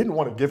 They didn't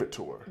want to give it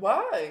to her.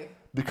 Why?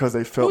 Because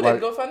they felt Who like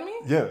did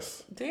GoFundMe?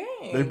 Yes.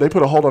 Dang. They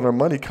put a hold on her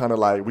money, kind of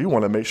like, we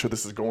want to make sure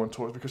this is going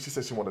towards, because she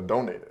said she wanted to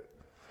donate it.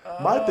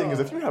 My thing is,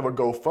 if you have a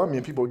GoFundMe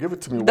and people give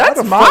it to me, that's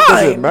why the mine. fuck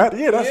does it matter?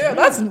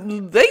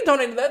 Yeah, they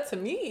donated that to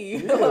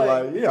me.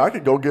 I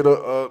could go get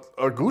a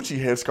Gucci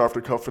headscarf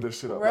to cover this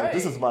shit up. Right. Like,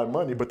 this is my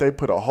money, but they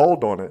put a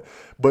hold on it.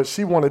 But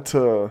she wanted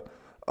to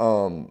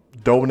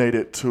donate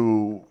it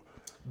to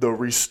the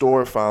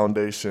Restore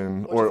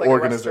Foundation or like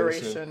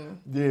organization.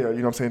 Yeah, you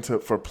know what I'm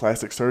saying, for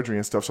plastic surgery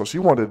and stuff. So she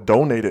wanted to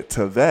donate it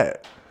to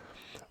that.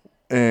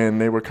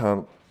 And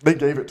they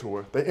gave it to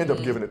her. They ended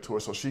up giving it to her,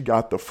 so she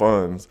got the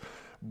funds.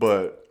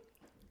 But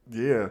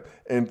yeah,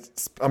 and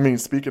I mean,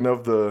 speaking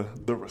of the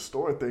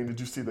Restore thing, did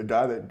you see the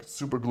guy that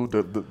super glued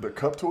the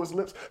cup to his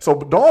lips? So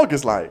Dog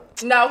is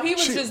like, no, he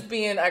was just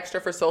being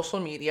extra for social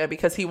media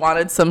because he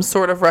wanted some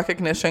sort of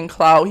recognition,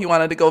 clout. He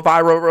wanted to go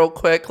viral real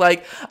quick.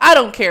 Like, I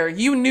don't care.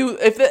 You knew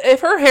if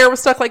her hair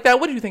was stuck like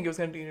that, what do you think it was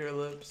gonna do to your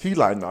lips? He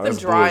like, nah, them that's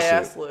dry bullshit.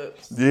 ass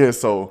lips. Yeah,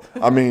 so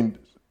I mean,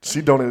 she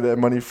donated that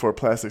money for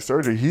plastic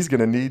surgery. He's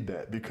gonna need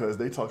that because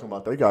they talking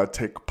about they gotta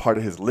take part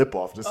of his lip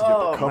off just to get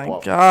the cup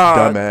off.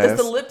 God. Dumbass. Is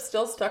the lip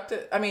still stuck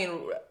to? I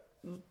mean,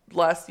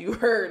 last you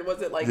heard,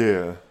 was it like?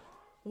 Yeah.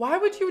 Why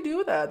would you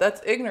do that?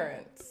 That's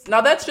ignorance.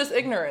 Now that's just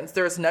ignorance.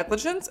 There's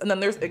negligence and then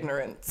there's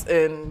ignorance,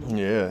 and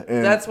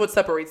that's what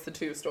separates the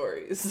two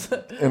stories.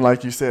 And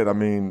like you said, I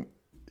mean,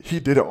 he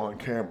did it on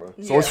camera,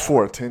 so it's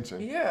for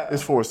attention. Yeah,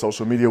 it's for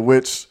social media,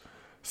 which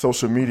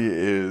social media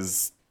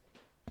is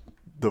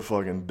the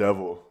fucking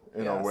devil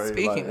in a way.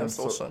 Speaking of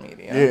social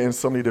media. Yeah, in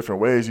so many different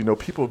ways.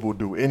 People will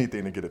do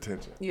anything to get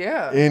attention.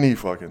 Yeah. Any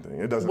fucking thing.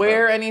 It doesn't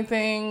wear matter.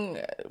 anything,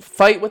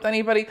 fight with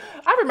anybody.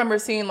 I remember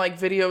seeing like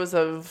videos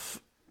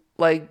of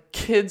like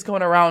kids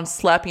going around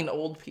slapping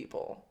old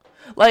people.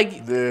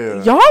 Like,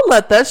 y'all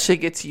let that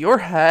shit get to your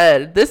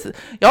head.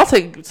 Y'all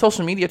take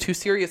social media too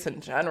serious in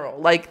general.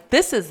 Like,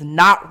 this is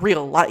not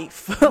real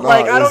life.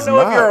 Like, I don't know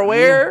if you're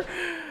aware,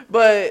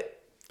 but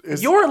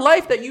your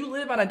life that you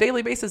live on a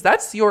daily basis,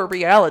 that's your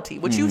reality.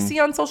 What you see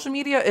on social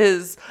media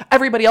is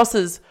everybody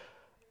else's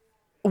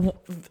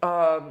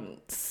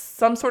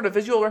some sort of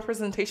visual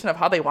representation of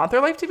how they want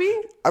their life to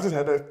be. I just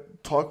had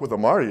that talk with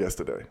Amari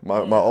yesterday. My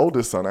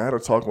oldest son, I had a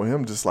talk with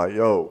him just like,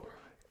 yo,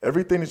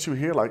 everything that you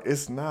hear, like,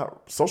 it's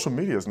not, social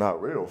media is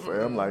not real,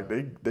 fam. Like,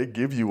 they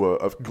give you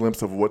a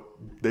glimpse of what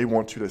they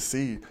want you to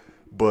see.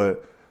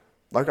 But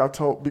like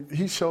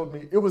he showed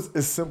me, it was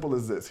as simple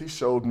as this. He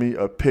showed me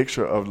a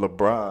picture of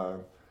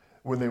LeBron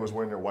when they was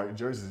wearing their white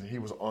jerseys, and he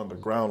was on the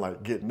ground,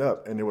 like, getting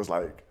up, and it was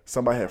like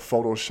somebody had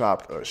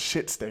photoshopped a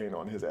shit stain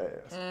on his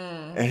ass.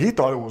 And he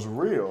thought it was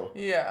real.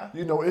 Yeah.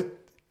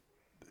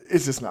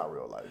 It's just not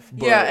real life.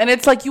 But and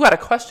it's like you got to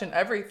question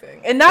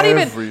everything. And not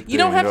even, you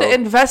don't have to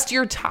invest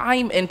your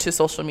time into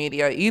social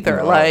media either.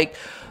 No. Like,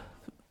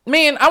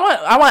 man,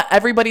 I want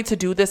everybody to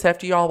do this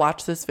after y'all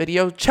watch this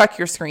video. Check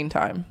your screen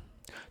time.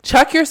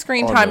 Check your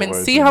screen time and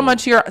see how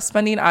much you're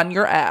spending on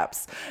your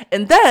apps.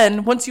 And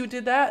then once you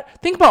did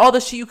that, think about all the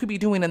shit you could be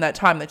doing in that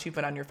time that you've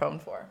been on your phone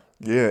for.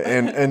 Yeah,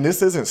 and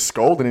this isn't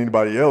scolding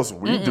anybody else.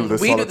 We do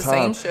this all the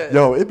time. Same shit.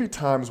 Yo, it be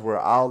times where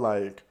I'll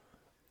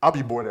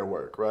be bored at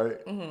work, right?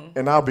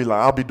 And I'll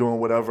be doing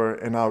whatever,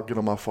 and I'll get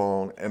on my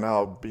phone, and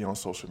I'll be on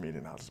social media,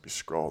 and I'll just be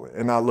scrolling.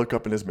 And I'll look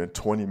up, and it's been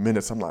 20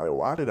 minutes. I'm like,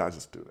 why did I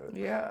just do that?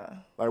 Yeah.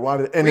 Like, why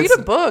did... Read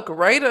a book.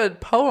 Write a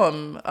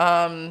poem.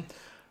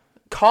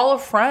 Call a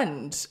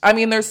friend. I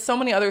mean, there's so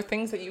many other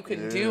things that you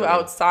can do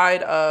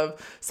outside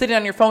of sitting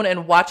on your phone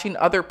and watching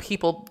other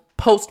people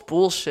post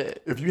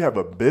bullshit. If you have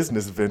a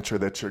business venture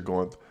that you're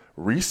going...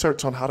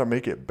 research on how to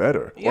make it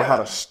better or how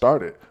to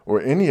start it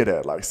or any of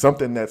that. Like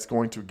something that's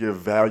going to give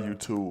value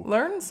to.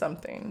 Learn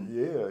something.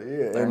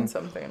 Yeah. Learn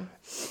something.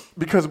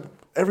 Because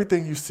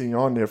everything you see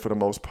on there for the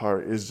most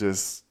part is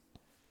just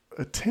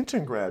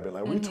attention grabbing.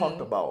 Like we talked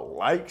about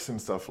likes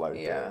and stuff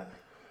like that.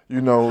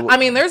 You know. I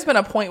mean, there's been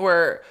a point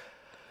where,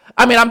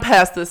 I mean, I'm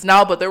past this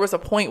now, but there was a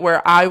point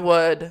where I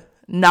would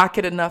not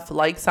get enough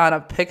likes on a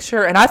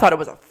picture, and I thought it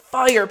was a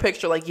fire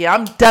picture. Like, yeah,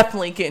 I'm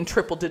definitely getting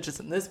triple digits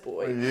in this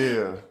boy.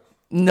 Yeah.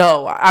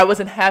 No, I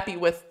wasn't happy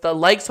with the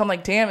likes. So I'm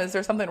like, damn, is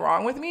there something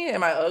wrong with me?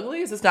 Am I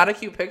ugly? Is this not a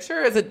cute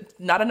picture? Is it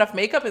not enough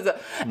makeup?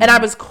 And I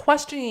was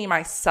questioning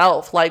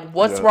myself, like,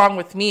 what's wrong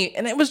with me?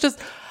 And it was just,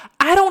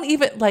 I don't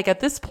even, like, at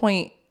this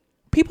point,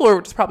 people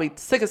are just probably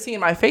sick of seeing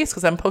my face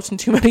because I'm posting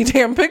too many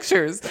damn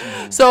pictures.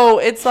 So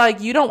it's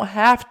like, you don't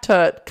have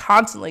to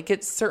constantly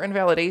get certain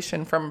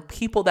validation from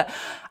people that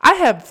I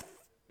have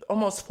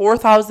almost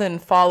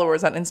 4,000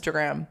 followers on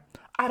Instagram.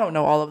 I don't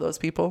know all of those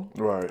people.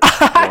 Right.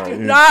 I do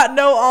not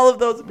know all of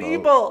those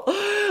people.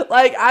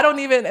 Like, I don't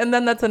even, and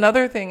then that's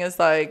another thing is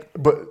like,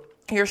 but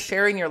you're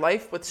sharing your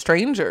life with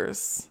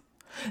strangers.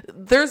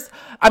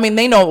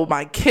 They know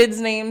my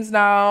kids' names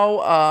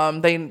now.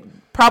 They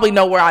probably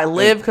know where I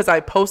live because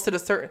I posted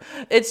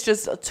it's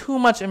just too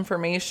much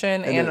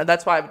information. And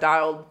that's why I've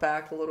dialed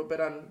back a little bit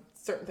on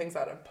certain things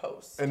that I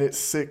post. And it's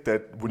sick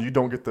that when you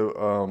don't get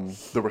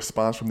the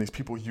response from these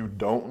people you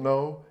don't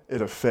know,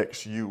 it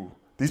affects you.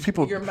 These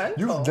people,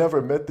 you've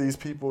never met these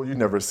people, you've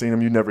never seen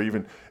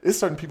them, it's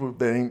certain people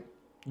that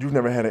you've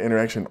never had an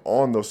interaction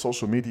on the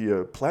social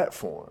media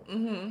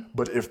platform.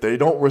 But if they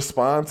don't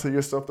respond to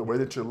your stuff the way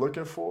that you're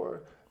looking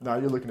for, now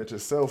you're looking at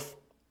yourself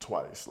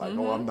twice. Like,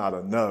 oh, I'm not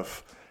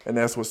enough. And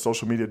that's what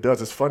social media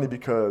does. It's funny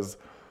because,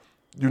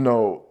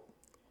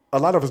 a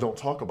lot of us don't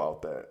talk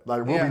about that.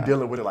 Like, we'll be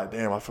dealing with it like,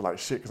 damn, I feel like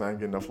shit because I ain't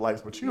getting enough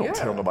likes. But you don't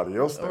tell nobody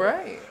else that.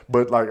 Right.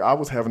 But, like, I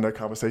was having that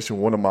conversation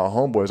with one of my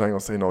homeboys. I ain't going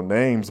to say no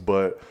names,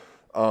 but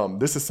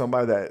this is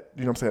somebody that,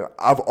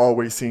 I've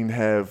always seen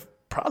have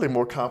probably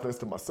more confidence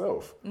than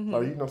myself.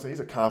 Like, he's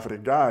a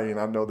confident guy, and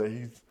I know that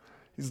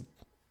he's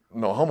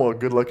a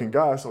good-looking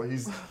guy, so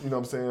he's,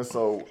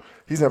 so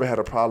he's never had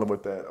a problem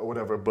with that or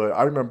whatever. But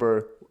I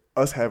remember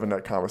us having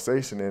that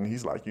conversation, and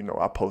he's like,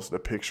 I posted a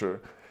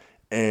picture,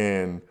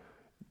 and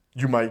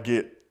you might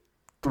get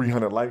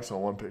 300 likes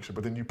on one picture,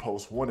 but then you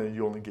post one and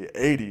you only get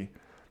 80.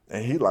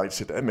 And he like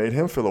shit that made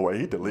him feel away.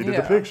 He deleted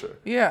the picture.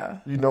 Yeah.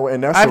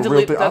 And that's a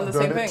real thing. I've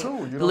done it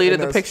too. Deleted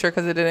the picture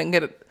because it didn't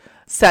get a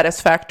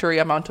satisfactory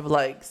amount of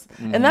likes.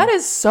 And that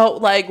is so,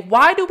 like,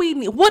 why do we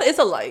need, what is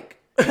a like?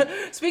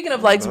 Speaking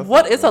of likes,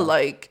 what is a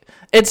like?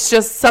 It's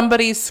just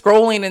somebody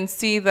scrolling and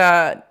see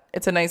that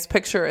it's a nice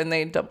picture and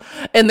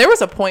and there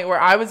was a point where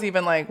I was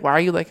even like, why are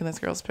you liking this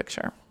girl's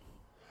picture?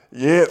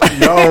 Yeah,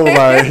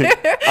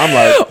 I'm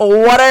like,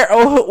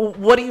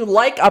 what do you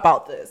like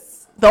about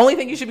this? The only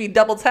thing you should be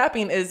double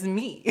tapping is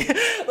me.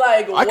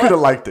 Like, I could have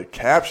liked the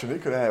caption.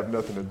 It could have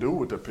nothing to do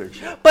with the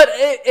picture. But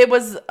it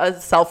was a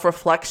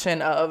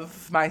self-reflection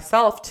of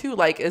myself too.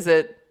 Like, is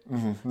it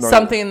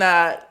something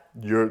that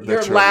you're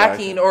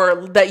lacking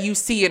or that you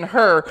see in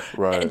her?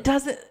 Right. It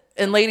doesn't.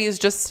 And ladies,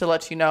 just to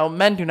let you know,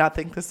 men do not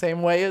think the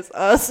same way as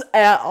us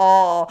at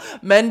all.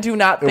 Men do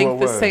not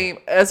think the same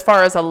as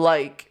far as a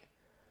like.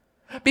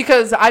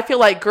 Because I feel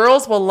like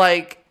girls will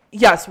like,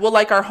 we'll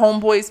like our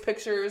homeboys'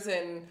 pictures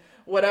and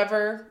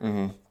whatever.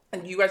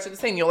 And you guys are the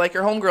same. You'll like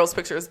your homegirls'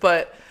 pictures.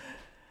 But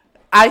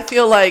I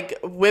feel like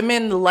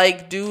women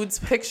like dudes'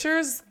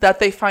 pictures that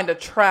they find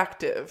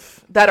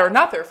attractive that are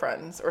not their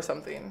friends or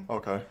something.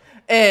 Okay.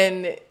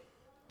 And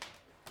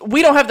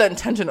we don't have the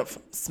intention of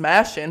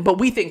smashing, but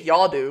we think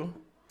y'all do.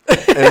 And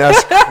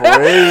that's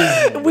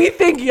crazy. We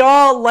think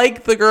y'all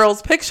like the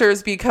girls'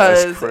 pictures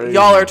because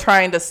y'all are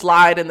trying to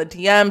slide in the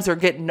DMs or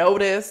get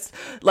noticed,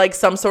 like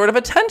some sort of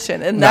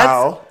attention. And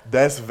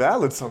that's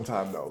valid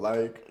sometimes though.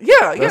 Like,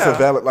 that's a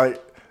valid,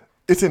 like,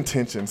 it's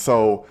intention.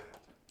 So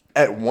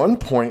at one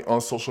point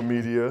on social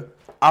media,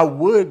 I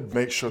would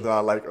make sure that I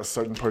like a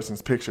certain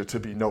person's picture to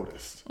be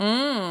noticed. You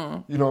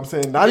know what I'm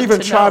saying? Not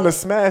even trying to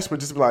smash, but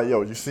just be like,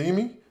 yo, you see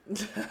me?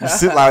 You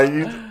see, like,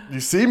 you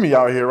see me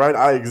out here, right?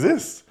 I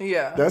exist.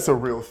 Yeah. That's a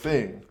real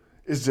thing.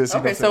 It's just,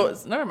 okay, so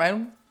never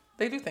mind.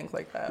 They do think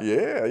like that.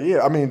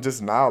 Yeah. I mean,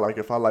 just now, like,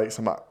 if I like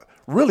somebody,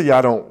 really,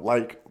 I don't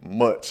like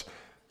much.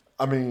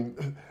 I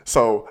mean,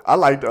 so I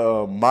liked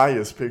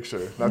Maya's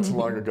picture not too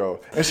long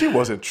ago. And she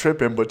wasn't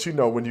tripping, but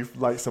when you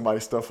like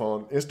somebody's stuff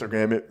on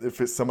Instagram,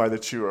 if it's somebody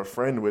that you're a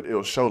friend with,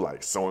 it'll show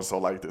like so-and-so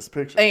like this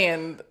picture.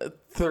 And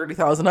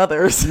 30,000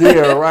 others.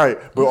 Yeah, right.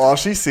 But all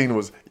she seen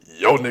was,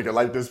 yo, nigga,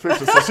 like this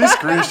picture. So she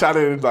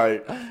screenshotted it and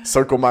like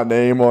circled my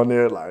name on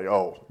there. Like,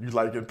 oh, you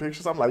liking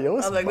pictures? I'm like, yo,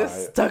 it's Maya.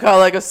 This stuck out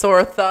like a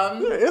sore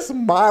thumb. Yeah, it's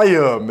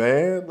Maya,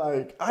 man.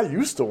 Like, I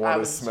used to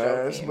want to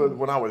smash, but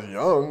when I was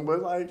young,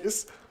 but like,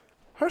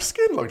 her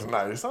skin looks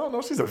nice. I don't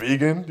know. She's a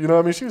vegan. You know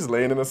what I mean? She was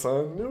laying in the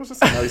sun. It was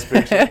just a nice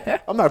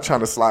picture. I'm not trying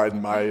to slide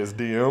in Maya's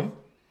DM.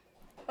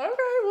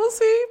 Okay, we'll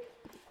see.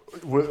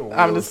 We'll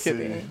I'm just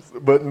kidding.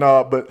 But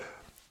no, but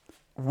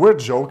we're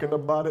joking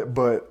about it.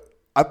 But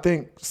I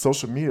think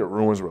social media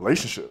ruins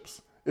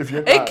relationships. If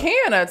you're It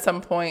can at some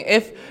point.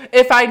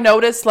 If I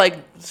notice, like,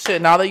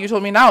 shit, now that you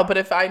told me now, but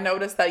if I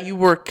notice that you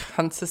were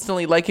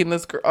consistently liking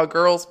this a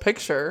girl's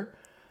picture,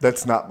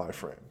 that's not my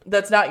friend.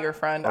 that's not your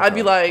friend. Okay, I'd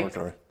be like,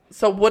 okay.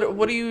 so what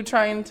are you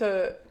trying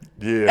to...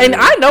 Yeah. And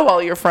I know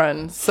all your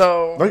friends,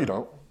 so... No, you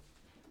don't.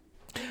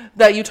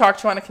 That you talk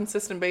to on a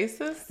consistent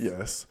basis?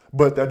 Yes.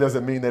 But that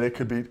doesn't mean that it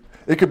could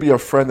be a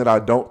friend that I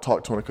don't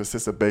talk to on a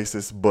consistent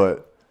basis,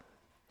 but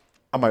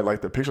I might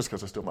like their pictures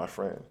because they're still my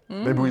friend.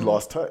 Maybe we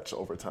lost touch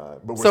over time,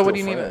 but we're So what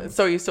still do you friends. need?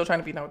 So are you still trying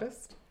to be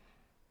noticed?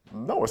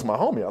 No, it's my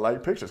homie. I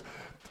like pictures.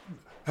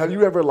 Have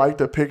you ever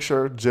liked a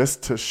picture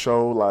just to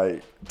show,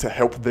 like, to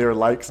help their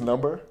likes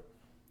number?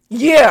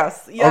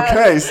 Yes.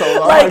 Okay, so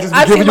I like just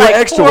I've giving seen you like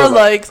an extra 4 one.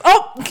 likes.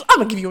 Oh, I'm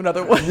gonna give you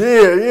another one.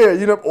 Yeah,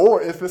 you know,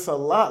 or if it's a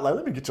lot, like,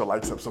 let me get your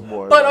likes up some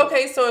more. But like,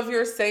 okay, so if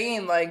you're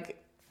saying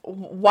like,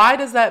 why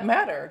does that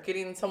matter?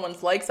 Getting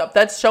someone's likes up,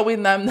 that's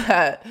showing them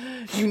that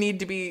you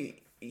need to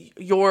be,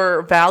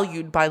 you're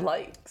valued by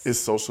likes. it's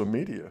social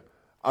media.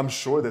 I'm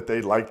sure that they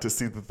like to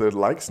see that their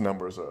likes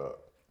numbers are up.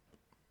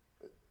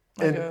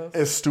 And guess.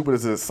 as stupid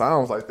as it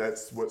sounds, like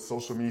that's what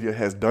social media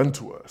has done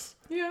to us.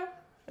 Yeah.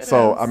 it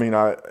So is. I mean,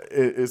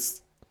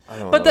 it's I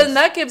don't But know. then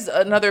that gives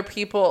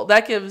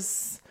that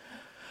gives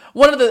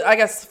one of the, I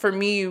guess for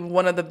me,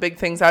 one of the big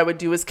things I would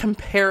do is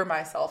compare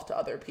myself to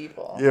other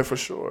people. Yeah, for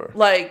sure.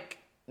 Like,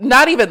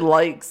 not even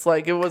likes.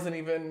 Like, it wasn't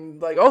even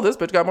like, oh, this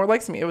bitch got more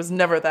likes than me. It was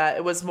never that.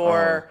 It was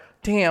more,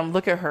 damn,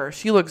 look at her.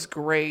 She looks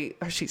great.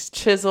 She's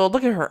chiseled.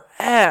 Look at her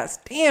ass.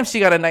 Damn, she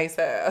got a nice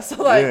ass.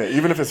 Like, Yeah,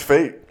 even if it's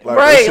fake, like,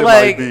 Right, that shit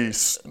like-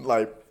 might be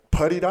like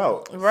puttied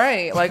out,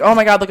 right. Like, oh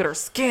my God, look at her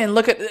skin.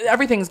 Look at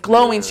everything's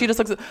glowing. Yeah. She just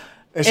looks.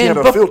 and she had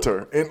a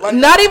filter. And like,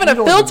 Not even you a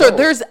don't filter. know.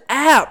 There's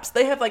apps.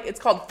 They have like, it's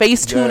called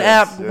Facetune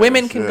Yes, app. yes,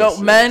 Women can go, yes.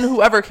 men,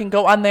 whoever can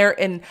go on there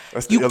and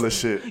That's the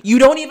illest shit. You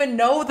don't even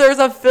know there's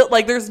a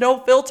like there's no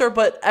filter,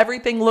 but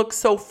everything looks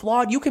so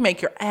flawed. You can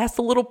make your ass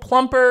a little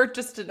plumper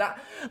just to not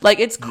like,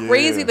 it's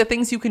crazy Yeah. the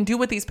things you can do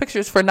with these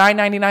pictures for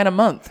 $9.99 a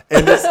month.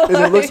 and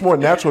it looks more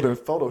natural than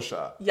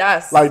Photoshop.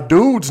 Yes. Like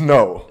dudes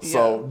know,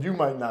 so you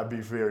might not be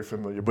very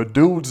familiar, but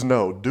dudes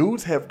know.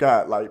 Dudes have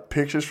got like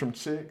pictures from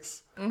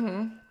chicks,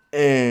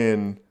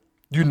 and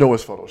you know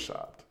it's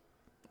photoshopped.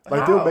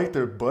 Like How? they'll make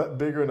their butt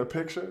bigger in a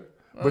picture,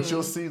 but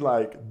you'll see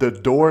like the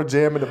door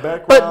jam in the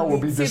background But will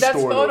be see,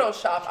 distorted. that's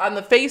Photoshop. On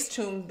the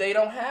Facetune, they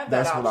don't have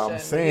that That's option. what I'm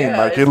saying.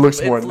 Yeah, Like, it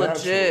looks more it's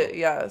legit. natural.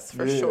 Yes,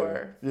 for Yeah.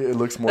 sure. Yeah, it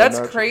looks more. That's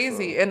natural,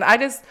 crazy. so. And I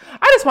just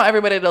want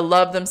everybody to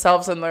love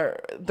themselves and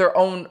their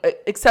own,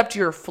 accept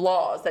your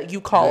flaws that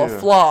you call a Yeah.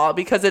 flaw,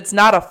 because it's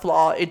not a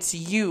flaw. It's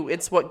you.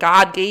 It's what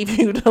God gave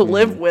you to Mm-hmm.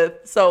 live with.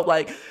 So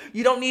like,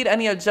 you don't need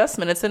any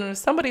adjustment. It's if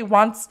somebody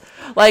wants,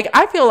 like,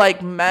 I feel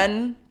like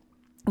men,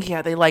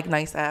 yeah, they like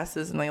nice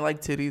asses and they like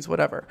titties,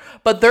 whatever.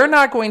 But they're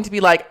not going to be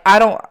like,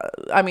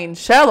 I mean,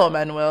 shallow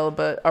men will,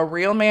 but a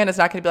real man is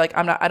not going to be like,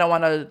 I don't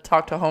want to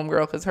talk to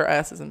homegirl because her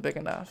ass isn't big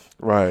enough.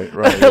 Right.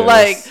 Like,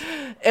 yes.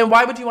 and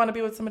why would you want to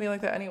be with somebody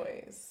like that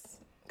anyways?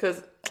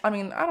 Because, I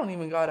mean, I don't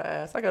even got an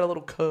ass. I got a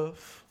little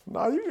cuff.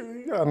 Nah,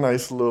 you got a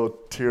nice little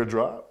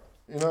teardrop.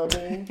 You know what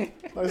I mean?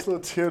 Nice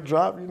little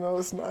teardrop. You know,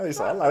 it's nice.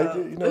 I like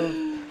it. You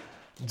know,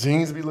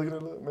 jeans be making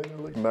it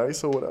look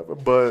nice or whatever.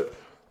 But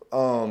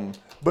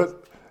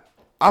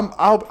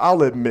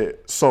I'll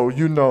admit. So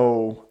you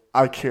know,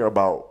 I care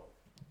about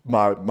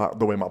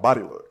the way my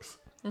body looks.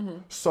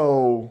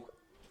 So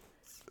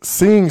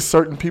seeing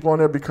certain people on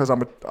there, because I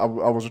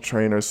was a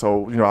trainer,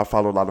 so you know I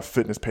follow a lot of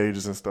fitness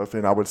pages and stuff,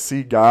 and I would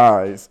see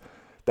guys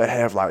that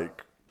have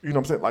like, you know what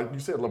I'm saying, like you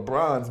said,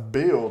 LeBron's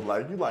build,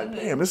 like you like,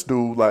 damn, this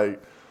dude,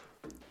 like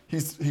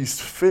he's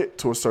fit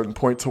to a certain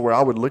point to where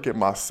I would look at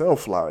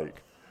myself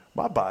like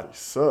my body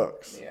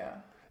sucks. Yeah.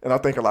 And I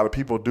think a lot of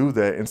people do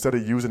that instead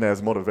of using it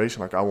as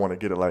motivation, like I want to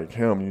get it like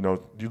him. You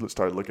know, you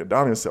start looking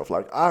down on yourself.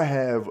 Like I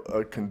have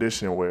a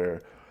condition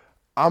where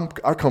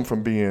I come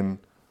from being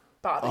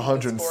Body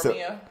 107.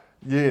 dysphoria.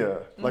 Yeah,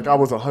 like I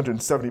was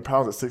 170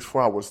 pounds at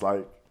 6'4". I was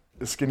like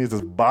as skinny as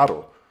this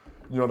bottle.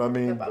 You know what I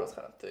mean? That bottle's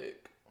kind of thick.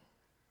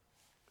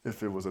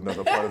 If it was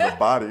another part of the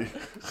body.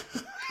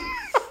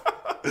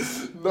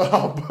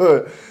 No,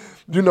 but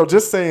you know,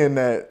 just saying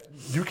that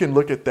you can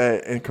look at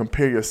that and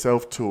compare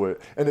yourself to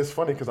it. And it's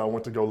funny because I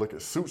went to go look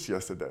at suits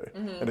yesterday,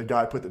 and the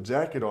guy put the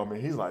jacket on me.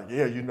 He's like,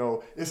 yeah, you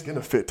know, it's going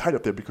to fit tight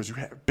up there because you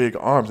have big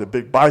arms and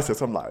big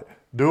biceps. I'm like,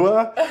 do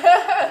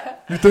I?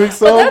 You think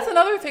so? But that's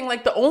another thing.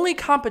 Like, the only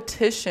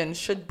competition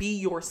should be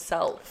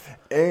yourself.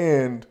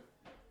 And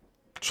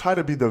try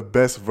to be the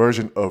best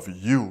version of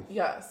you.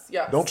 Yes,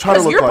 yes. Don't try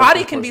to look your like body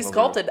this can be person over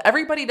sculpted.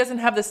 Everybody doesn't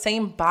have the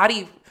same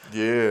body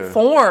Yeah.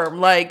 form.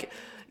 Like,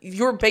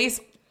 your base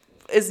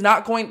is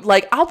not going,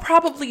 like, I'll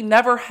probably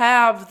never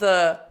have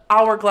the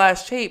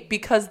hourglass shape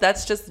because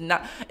that's just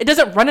not, it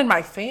doesn't run in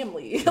my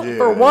family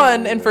for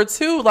one. And for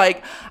two,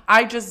 like,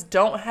 I just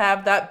don't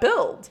have that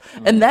build.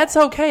 And that's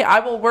okay. I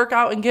will work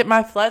out and get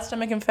my flat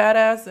stomach and fat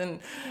ass and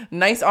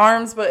nice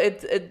arms,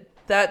 but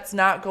that's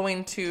not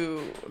going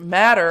to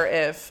matter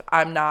if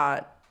I'm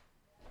not,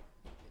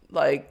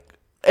 like,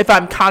 if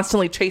I'm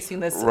constantly chasing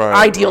this Right,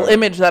 ideal right.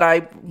 image that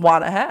I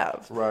want to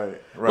have.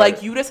 Right.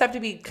 Like, you just have to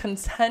be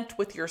content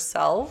with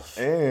yourself.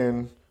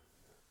 And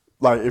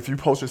like if you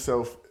post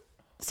yourself,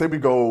 say we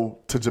go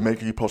to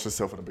Jamaica, you post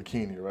yourself in a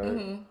bikini, right?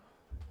 Mm-hmm.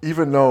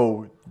 Even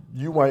though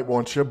you might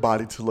want your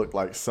body to look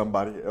like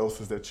somebody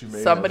else's that you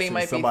may Somebody have seen.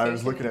 might be Somebody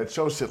was thinking- looking at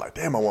your shit like,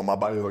 damn, I want my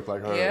body to look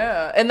like her.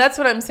 Yeah. And that's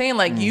what I'm saying.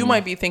 Like, you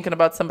might be thinking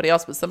about somebody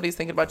else, but somebody's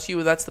thinking about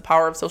you. That's the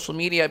power of social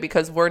media,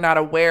 because we're not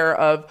aware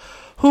of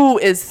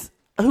who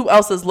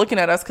else is looking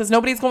at us, because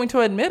nobody's going to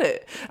admit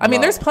it. I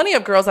mean, there's plenty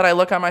of girls that I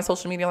look on my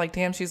social media like,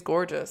 damn, she's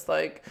gorgeous,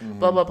 like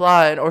blah, blah,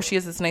 blah, or she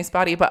has this nice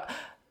body, but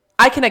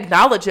I can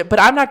acknowledge it, but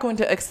I'm not going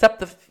to accept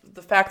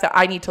the fact that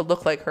I need to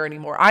look like her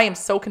anymore. I am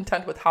so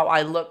content with how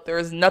I look. There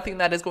is nothing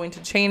that is going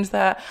to change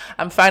that.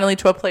 I'm finally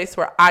to a place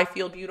where I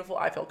feel beautiful.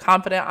 I feel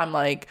confident. I'm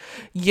like,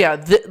 yeah,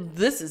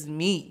 this is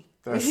me.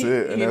 That's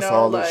it. And You that's know,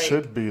 all like- it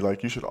should be.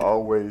 Like, you should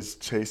always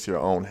chase your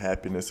own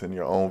happiness and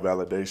your own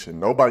validation.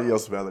 Nobody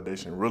else's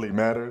validation really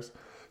matters.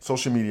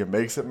 Social media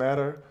makes it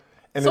matter.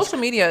 And Social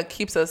media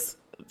keeps us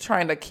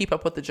trying to keep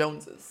up with the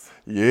Joneses.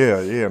 Yeah.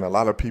 And a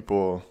lot of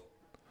people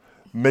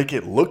make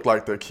it look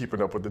like they're keeping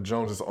up with the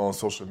Joneses on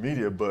social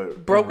media,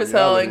 but Broke in as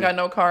hell, ain't reality, got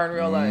no car in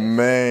real life.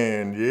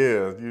 Man,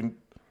 yeah,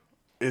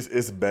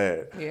 it's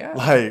bad. Yeah.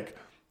 Like,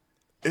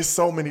 it's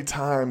so many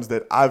times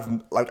that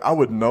I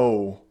would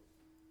know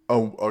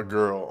a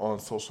girl on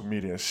social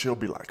media, and she'll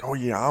be like, "Oh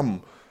yeah,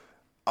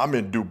 I'm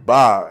in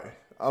Dubai.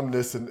 I'm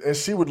this," and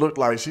she would look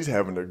like she's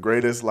having the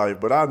greatest life.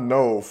 But I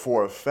know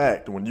for a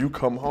fact when you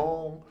come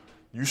home,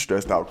 you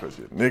stressed out because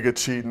your nigga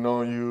cheating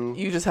on you.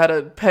 You just had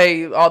to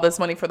pay all this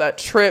money for that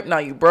trip. Now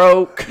you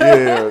broke.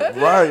 Yeah,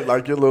 right.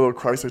 Like your little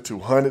Chrysler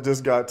 200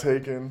 just got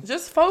taken.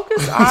 Just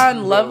focus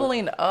on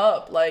leveling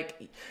up,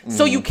 like,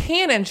 so you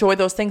can enjoy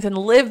those things and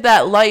live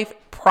that life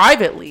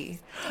privately.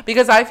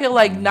 Because I feel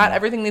like not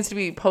everything needs to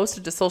be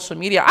posted to social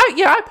media.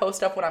 I post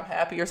stuff when I'm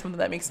happy or something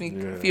that makes me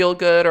feel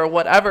good or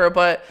whatever.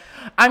 But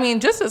I mean,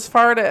 just as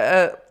far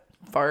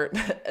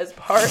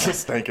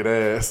Stinking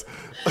ass.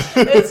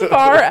 as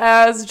far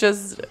as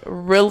just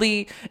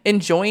really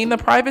enjoying the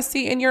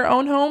privacy in your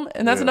own home.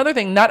 And that's another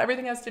thing. Not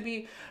everything has to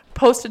be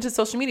posted to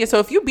social media. So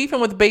if you beefing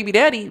with baby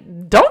daddy,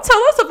 don't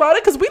tell us about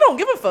it, because we don't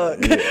give a fuck.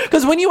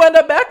 Because when you end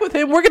up back with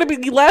him, we're going to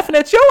be laughing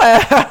at your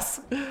ass.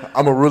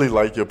 I'm going to really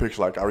like your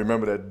picture. Like, I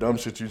remember that dumb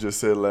shit you just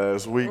said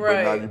last week, but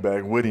now Right. you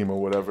back with him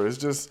or whatever. It's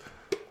just,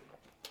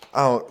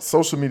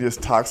 social media is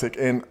toxic.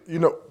 And,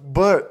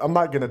 but I'm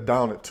not going to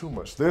down it too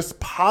much. There's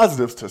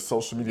positives to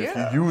social media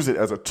if you use it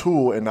as a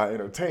tool and not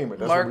entertainment.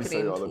 That's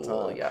Marketing what we say all the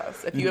tool, time.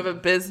 yes. If you have a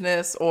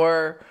business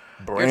or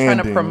you're trying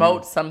to Branding.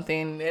 promote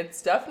something,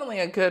 it's definitely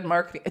a good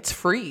marketing. It's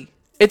free.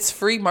 It's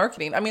free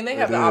marketing. I mean, they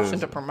have It the option is.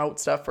 to promote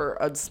stuff for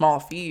a small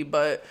fee,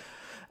 but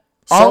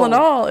all in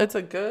all, it's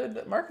a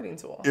good marketing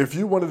tool. If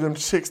you one of them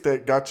chicks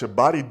that got your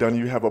body done,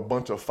 you have a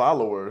bunch of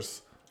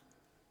followers.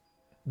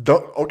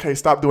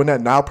 Stop doing that.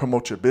 Now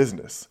promote your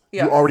business.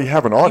 Yeah. You already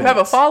have an audience. You have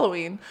a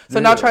following, so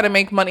now try to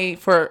make money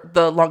for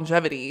the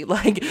longevity.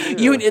 Like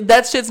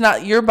that shit's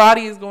not, your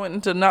body is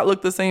going to not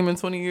look the same in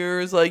 20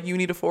 years. Like, you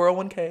need a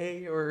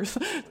 401k or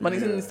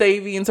money's in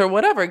savings or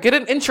whatever. Get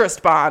an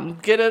interest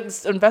bond.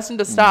 Invest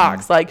into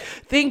stocks. Like,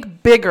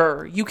 think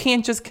bigger. You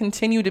can't just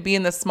continue to be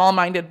in this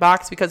small-minded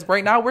box, because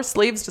right now we're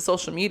slaves to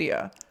social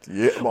media.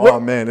 Yeah. Oh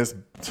man, it's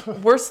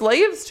We're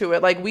slaves to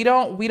it. Like, we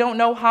don't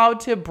know how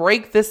to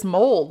break this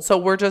mold, so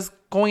we're just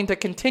going to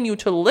continue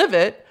to live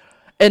it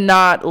and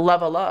not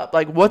level up.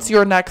 Like, what's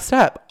your next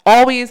step?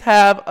 Always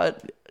have a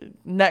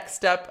next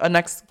step, a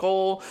next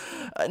goal.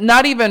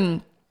 Not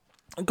even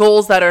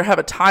goals that have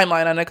a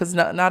timeline on it, because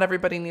not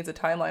everybody needs a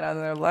timeline on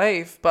their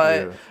life,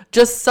 but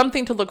just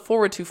something to look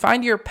forward to.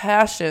 Find your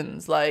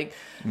passions, like,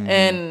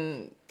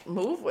 and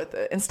move with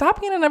it, and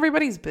stop being in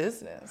everybody's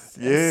business.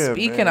 And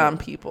speaking on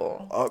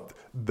people.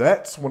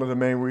 That's one of the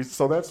main reasons.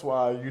 So that's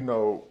why,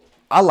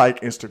 I like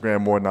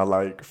Instagram more than I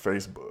like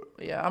Facebook.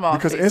 Yeah, I'm on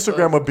Because Facebook.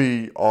 Instagram will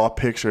be all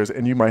pictures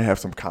and you might have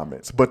some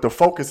comments, but the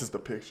focus is the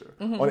picture.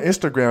 On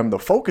Instagram, the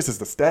focus is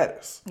the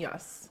status.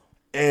 Yes.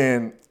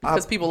 And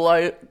Because people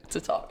like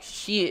to talk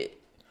shit.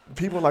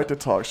 people like to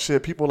talk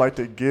shit. People like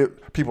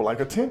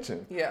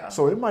attention. Yeah.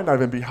 So it might not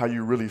even be how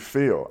you really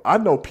feel. I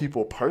know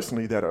people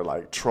personally that are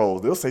like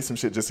trolls. They'll say some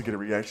shit just to get a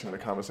reaction and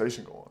a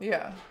conversation going.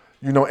 Yeah.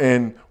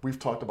 And we've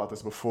talked about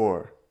this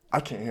before. I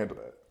can't handle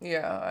that.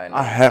 Yeah, I know.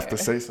 I have to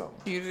say something.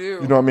 You do.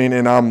 You know what I mean?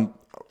 And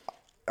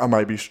I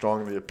might be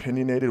strongly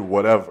opinionated,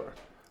 whatever.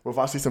 But if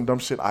I see some dumb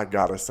shit, I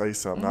gotta say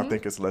something. I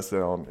think it's less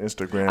than on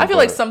Instagram. I feel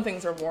like some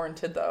things are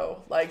warranted,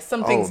 though. Like,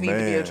 some things need to be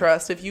man.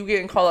 addressed. If you get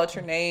and call out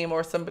your name,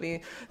 or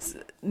somebody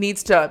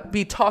needs to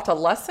be taught a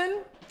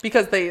lesson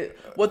because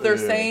what they're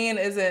saying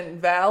isn't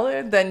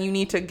valid, then you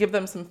need to give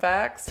them some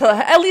facts to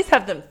at least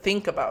have them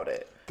think about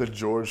it. the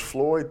George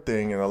Floyd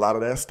thing and a lot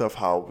of that stuff,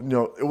 how,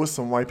 it was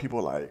some white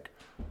people like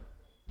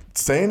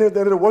saying that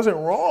it wasn't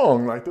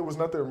wrong. Like, there was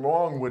nothing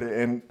wrong with it.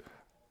 And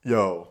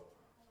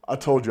I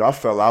told you, I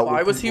fell out with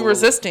Why was he people.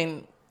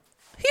 resisting?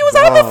 He was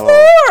on the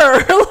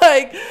floor.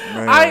 Like,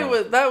 Man.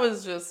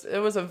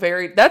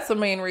 That's the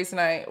main reason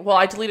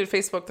I deleted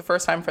Facebook the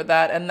first time for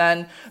that. And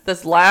then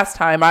this last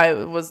time I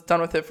was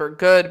done with it for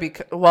good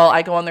because,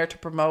 I go on there to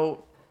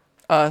promote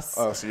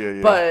us.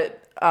 Yeah.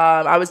 But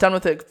I was done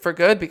with it for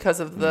good because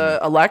of the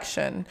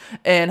election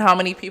and how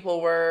many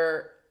people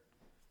were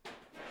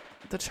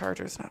the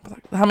Chargers not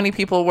black. How many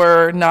people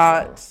were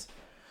not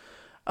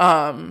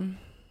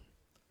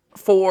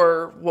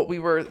for what we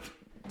were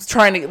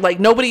trying to, like,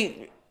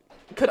 nobody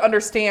could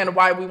understand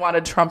why we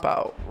wanted Trump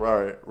out.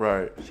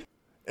 Right.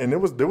 And there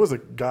was a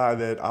guy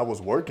that I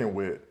was working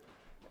with,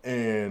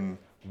 and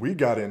we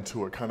got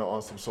into it kind of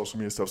on some social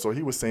media stuff. So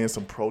he was saying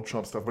some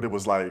pro-Trump stuff, but it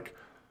was like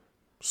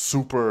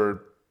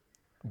super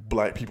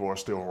black people are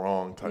still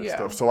wrong type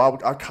stuff. So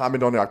I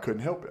commented on there. I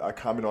couldn't help it. I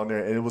commented on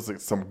there, and it was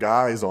like some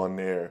guys on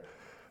there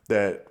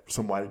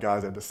some white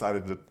guys that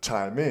decided to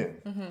chime in.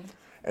 Mm-hmm.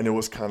 And it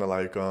was kind of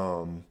like,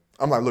 I'm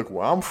like, look,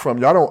 where I'm from,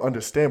 y'all don't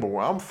understand, but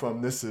where I'm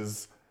from, this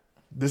is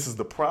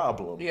the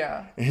problem.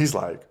 Yeah. And he's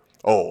like,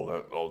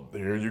 oh,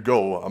 here you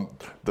go. I'm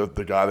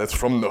the guy that's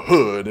from the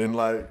hood. And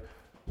like,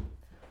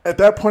 at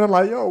that point, I'm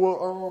like, yo,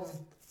 well,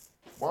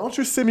 why don't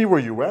you send me where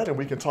you at and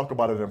we can talk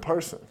about it in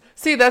person?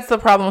 See, that's the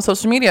problem with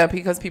social media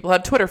because people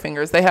have Twitter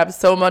fingers. They have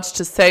so much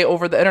to say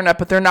over the internet,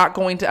 but they're not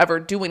going to ever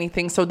do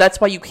anything. So that's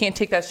why you can't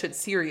take that shit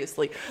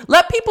seriously.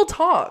 Let people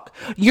talk.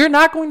 You're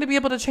not going to be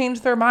able to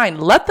change their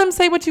mind. Let them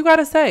say what you got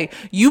to say.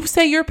 You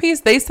say your piece,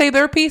 they say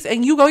their piece,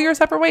 and you go your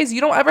separate ways.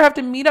 You don't ever have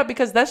to meet up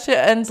because that shit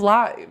ends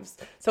lives.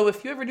 So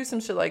if you ever do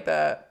some shit like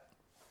that,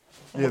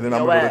 yeah, then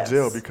I'm going to go to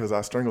jail because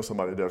I strangled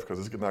somebody to death because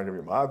it's not going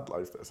to be my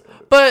life that's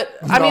ended. But,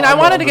 I mean, I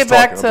wanted to get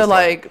back to,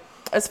 like,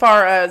 as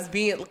far as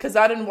being, because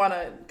I didn't want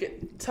to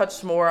get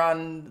touched more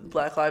on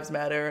Black Lives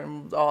Matter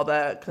and all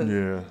that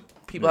because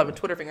people having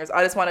Twitter fingers.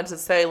 I just wanted to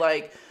say,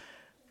 like,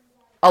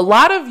 a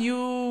lot of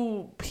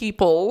you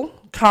people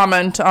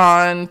comment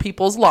on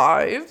people's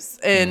lives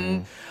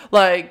and,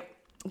 like,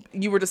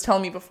 you were just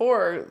telling me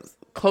before,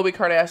 Khloe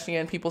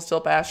Kardashian, people still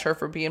bash her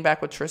for being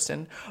back with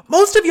Tristan.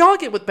 Most of y'all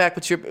get back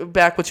with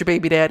your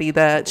baby daddy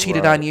that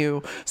cheated on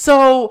you.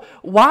 So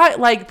why,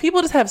 like, people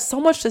just have so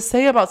much to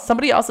say about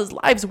somebody else's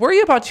lives. Worry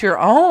about your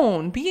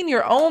own. Be in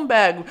your own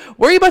bag.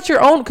 Worry about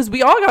your own, because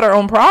we all got our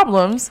own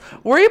problems.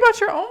 Worry about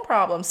your own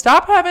problems.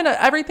 Stop having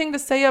everything to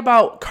say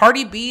about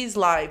Cardi B's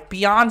life,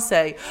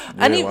 Beyonce.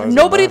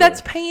 Nobody that's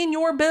paying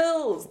your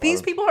bills.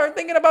 These people aren't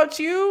thinking about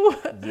you.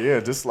 Yeah,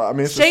 just like, I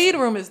mean, Shade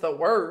Room is the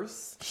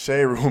worst.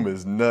 Shade Room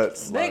is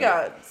nuts. They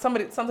got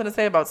something to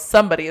say about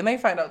somebody, and they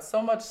find out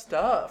so much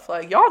stuff.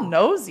 Like, y'all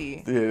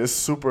nosy. Yeah, it's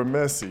super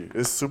messy.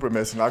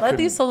 Let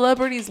these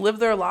celebrities live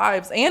their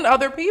lives, and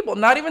other people,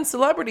 not even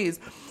celebrities.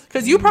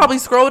 Because you probably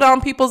scroll down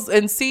people's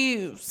and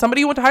see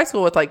somebody you went to high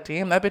school with, like,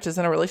 damn, that bitch is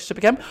in a relationship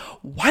again.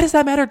 Why does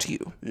that matter to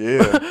you?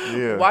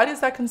 Yeah. Why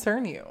does that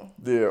concern you?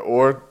 Yeah,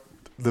 or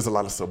there's a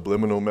lot of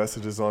subliminal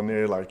messages on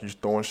there, like you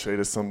throwing shade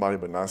at somebody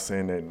but not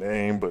saying their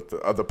name, but the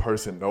other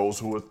person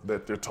knows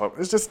that they're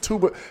talking. It's just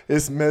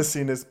it's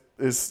messy and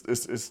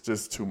it's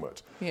just too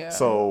much. Yeah.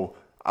 So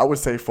I would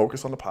say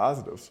focus on the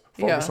positives.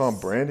 Focus on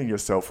branding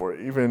yourself, or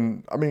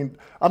even, I mean,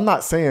 I'm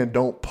not saying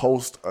don't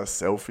post a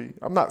selfie.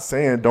 I'm not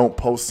saying don't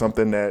post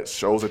something that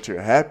shows that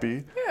you're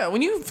happy. Yeah,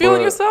 when you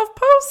feeling yourself,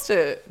 post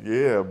it.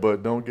 Yeah,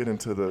 but don't get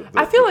into the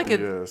I feel like it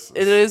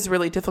is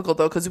really difficult,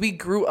 though, because we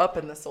grew up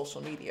in the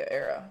social media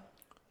era.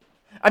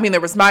 I mean,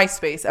 there was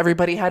MySpace.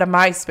 Everybody had a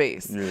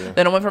MySpace. Yeah.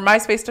 Then it went from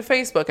MySpace to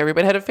Facebook.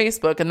 Everybody had a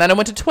Facebook. And then it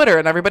went to Twitter,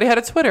 and everybody had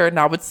a Twitter. And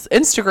now it's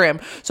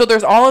Instagram. So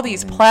there's all of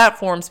these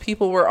platforms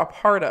people were a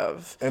part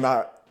of. And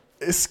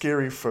it's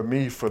scary for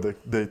me for the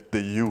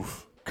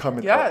youth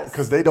coming up,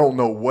 because they don't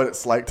know what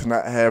it's like to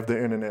not have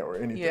the internet or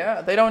anything.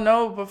 Yeah, they don't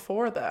know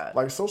before that.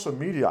 Like social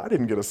media, I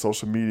didn't get a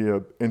social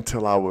media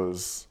until I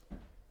was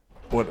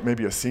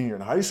maybe a senior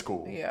in high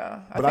school.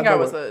 Yeah, I think I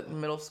was at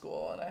middle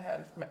school and I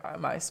had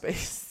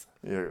MySpace.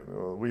 Yeah,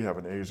 we have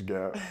an age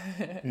gap.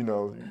 You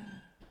know,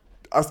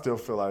 I still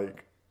feel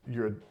like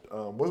you're.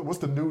 What's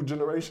the new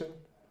generation?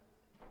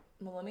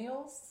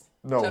 Millennials?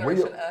 No,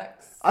 Generation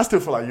X. I still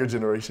feel like you're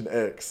Generation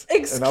X.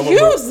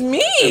 Excuse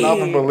me. And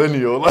I'm a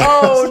millennial.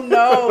 Oh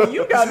no,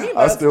 you got me messed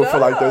I still feel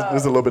like up.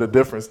 there's a little bit of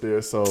difference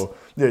there. So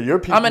yeah, your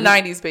people. I'm a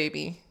 '90s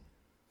baby,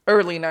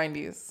 early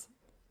 '90s.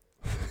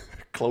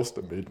 Close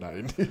to mid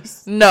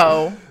 '90s.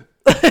 No.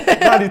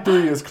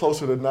 93 is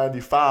closer to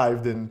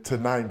 95 than to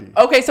 90.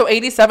 Okay, so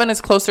 87 is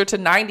closer to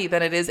 90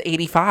 than it is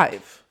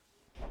 85.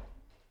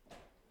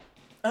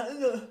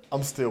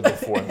 I'm still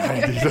before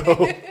 90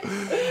 though.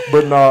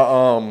 But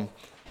no,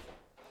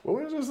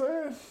 what was you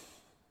saying?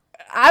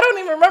 I don't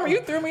even remember. You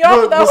threw me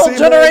off with that whole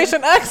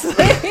Generation X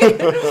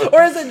thing.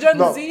 Or is it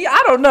Gen Z?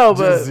 I don't know.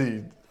 But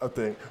Gen Z, I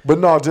think. But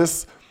no,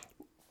 just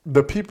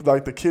the people,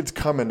 like the kids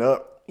coming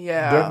up.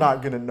 Yeah, they're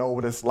not gonna know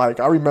what it's like.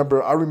 I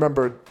remember.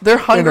 They're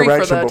hungry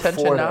for the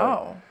attention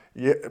now.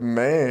 Yeah,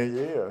 man,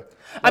 yeah.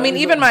 I mean,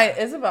 even my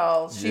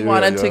Isabel, she Yeah,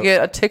 wanted to yeah.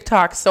 get a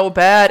TikTok so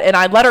bad, and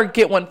I let her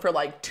get one for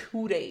like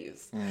 2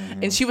 days.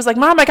 And she was like,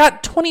 Mom, I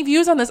got 20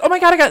 views on this. Oh my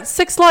God, I got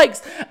 6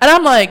 likes. And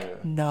I'm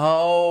like,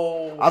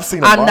 no. I've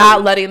seen I'm Amari.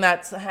 not letting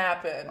that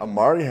happen.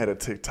 Amari had a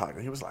TikTok,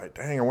 and he was like,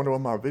 dang, I wonder why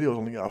my videos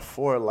only got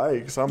 4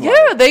 likes. I'm Yeah,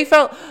 like, they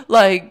felt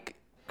like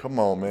come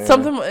on, man.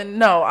 something.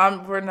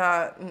 No, we're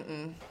not.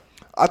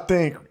 I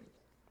think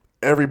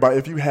everybody,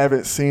 if you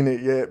haven't seen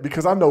it yet,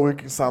 because I know it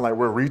can sound like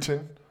we're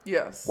reaching,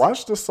 Yes.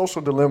 watch The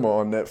Social Dilemma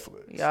on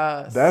Netflix.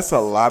 Yes. That's a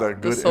lot of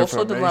good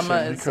Social information Dilemma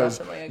is because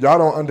definitely a y'all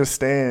don't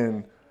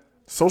understand.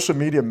 Social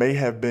media may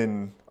have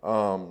been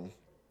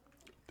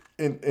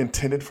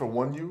intended for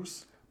one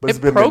use, but it's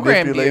It been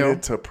programmed manipulated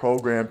you. to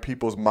program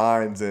people's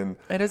minds and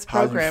It has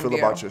how you programmed feel you.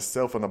 about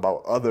yourself and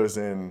about others.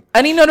 And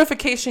Any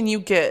notification you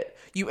get,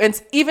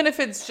 even if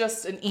it's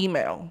just an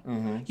email,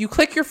 you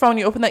click your phone,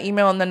 you open that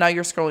email, and then now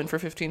you're scrolling for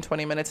 15,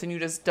 20 minutes, and you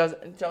just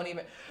don't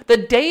even. The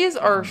days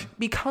are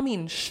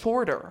becoming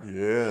shorter.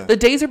 yeah, The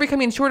days are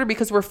becoming shorter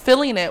because we're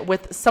filling it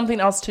with something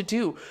else to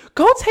do.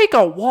 Go take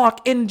a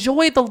walk.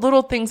 Enjoy the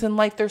little things in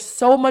life. There's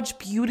so much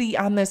beauty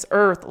on this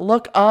earth.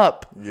 Look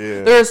up.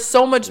 Yeah. There's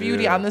so much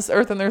beauty Yeah. on this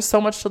earth, and there's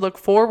so much to look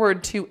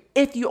forward to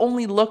if you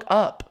only look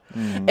up.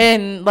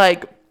 And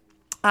like,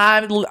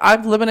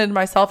 I've limited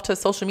myself to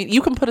social media.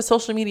 You can put a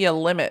social media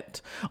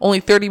limit,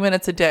 only 30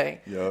 minutes a day.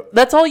 Yep.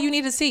 That's all you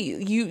need to see.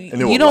 You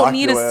it will don't lock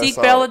need to your seek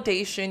ass out.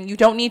 validation. You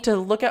don't need to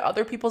look at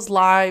other people's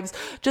lives.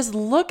 Just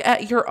look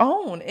at your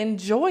own.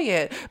 Enjoy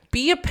it.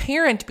 Be a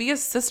parent, be a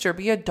sister,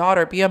 be a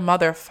daughter, be a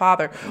mother,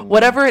 father.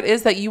 Whatever it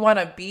is that you want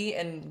to be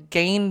and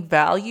gain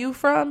value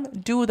from,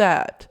 do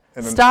that.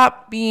 And then-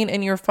 Stop being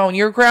in your phone.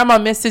 Your grandma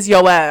misses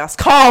your ass.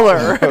 Call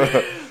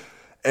her.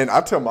 And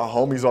I tell my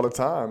homies all the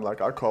time, like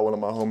I called one of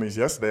my homies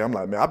yesterday. I'm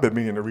like, man, I've been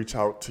meaning to reach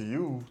out to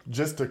you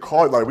just to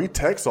call. Like we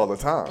text all the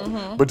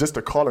time, but just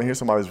to call and hear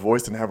somebody's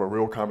voice and have a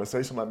real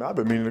conversation. Like, man, I've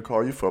been meaning to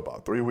call you for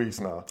about 3 weeks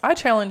now, I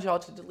challenge y'all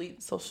to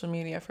delete social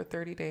media for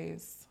 30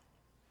 days.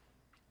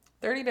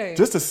 30 days.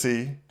 just to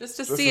see, Just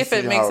to see if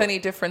it makes any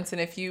difference and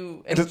if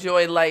you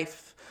enjoy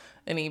life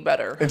any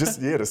better. and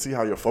just to see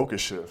how your focus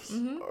shifts.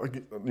 You know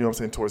what I'm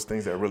saying, towards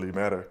things that really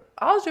matter.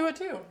 I'll do it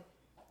too.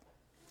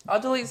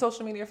 I'll delete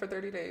social media for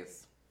 30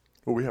 days.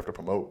 What we have to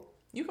promote.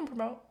 You can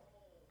promote.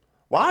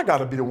 Why I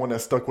gotta be the one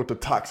that's stuck with the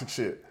toxic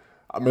shit?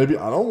 Maybe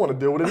I don't want to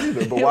deal with it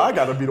either, but why I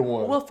gotta be the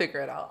one? We'll figure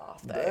it out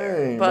off the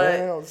air. Dang, But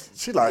man.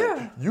 She like,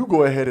 yeah. you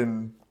go ahead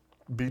and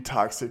be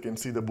toxic and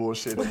see the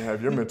bullshit and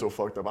have your mental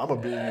fucked up. I'm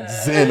gonna be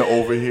zen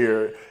over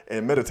here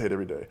and meditate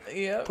every day.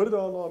 Yep. Put it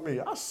all on me.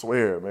 I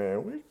swear,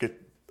 man. We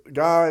get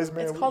guys,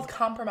 man. It's called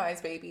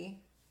compromise, baby.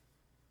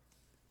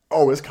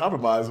 It's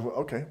compromise.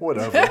 Okay,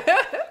 whatever.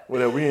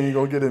 Whatever. We ain't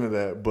gonna get into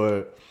that.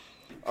 But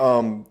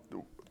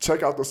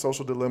check out The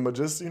Social Dilemma.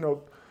 Just,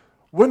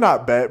 we're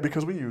not bad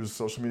because we use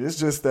social media. It's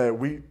just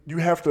that you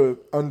have to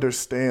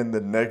understand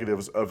the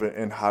negatives of it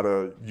and how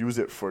to use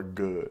it for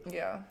good.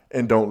 Yeah.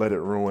 And don't let it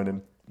ruin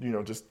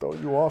and just throw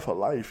you off of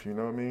life. You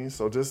know what I mean?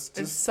 So just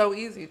It's so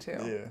easy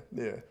to.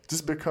 yeah.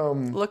 Just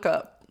become Look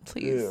up,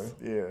 please.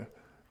 yeah.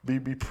 Be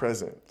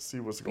present. See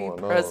what's Be going on.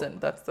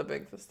 present. That's the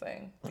biggest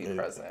thing. Be Yeah.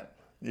 present.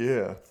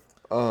 Yeah.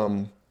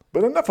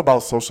 But enough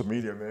about social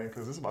media, man,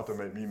 because it's about to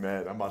make me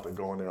mad. I'm about to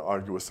go in there and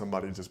argue with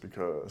somebody just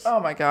because.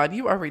 Oh my God,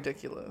 you are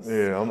ridiculous.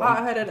 Yeah, I'm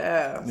hot-headed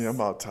ass. Yeah, I'm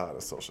about tired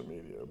of social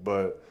media.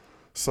 But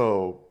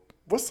so,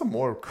 what's some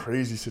more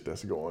crazy shit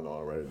that's going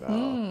on right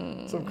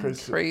now? Some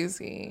crazy shit.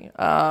 Crazy.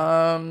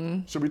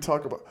 Should we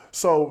talk about?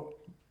 So,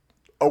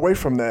 away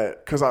from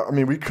that, because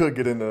we could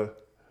get into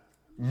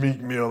Meek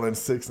Mill and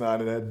 6ix9ine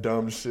and that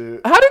dumb shit.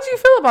 How did you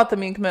feel about the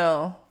Meek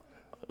Mill?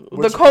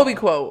 The Kobe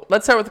quote.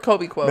 Let's start with the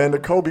Kobe quote. Man, the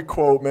Kobe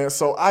quote, man.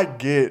 So I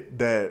get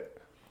that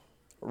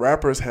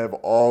rappers have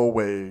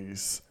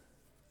always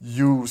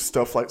used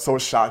stuff like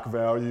shock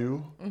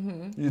value,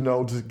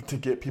 to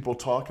get people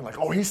talking. Like,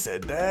 oh, he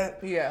said that.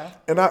 Yeah.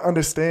 And I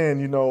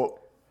understand,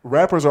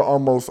 rappers are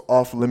almost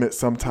off limits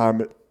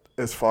sometimes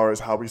as far as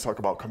how we talk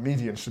about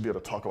comedians should be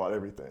able to talk about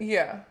everything.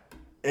 Yeah.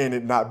 And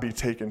it not be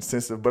taken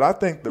sensitive. But I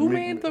think Who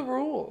made the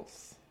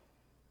rules?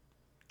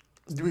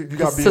 You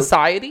got to be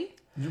Society?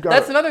 gotta-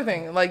 That's another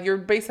thing. Like, you're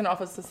basing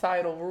off of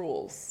societal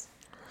rules.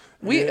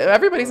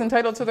 Everybody's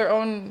entitled to their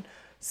own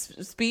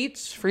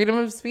speech, freedom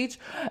of speech.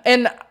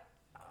 And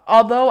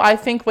although I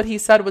think what he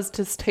said was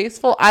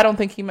distasteful, I don't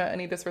think he meant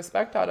any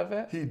disrespect out of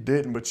it. He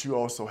didn't, but you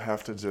also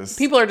have to just.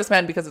 People are just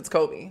mad because it's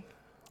Kobe.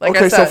 Like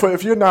Okay, I said, so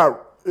if you're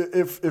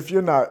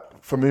not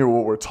familiar with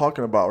what we're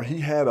talking about, he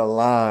had a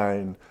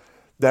line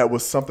that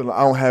was something. I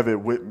don't have it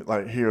with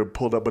here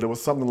pulled up, but it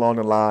was something along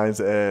the lines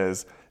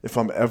as, "If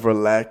I'm ever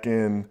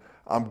lacking,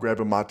 I'm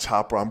grabbing my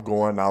chopper, I'm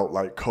going out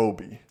like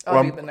Kobe."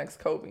 I'll be the next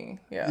Kobe.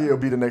 Yeah. He'll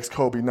be the next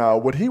Kobe. Now,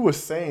 what he was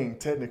saying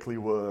technically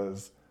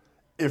was,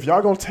 if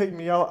y'all gonna take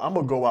me out, I'm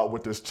gonna go out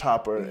with this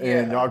chopper,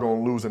 and y'all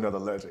gonna lose another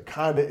legend.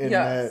 Kind of in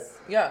that.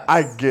 Yes.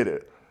 I get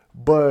it,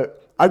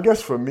 but I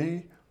guess for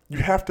me, you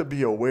have to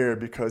be aware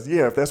because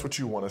if that's what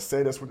you want to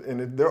say, that's what.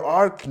 And there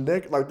are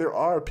there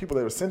are people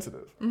that are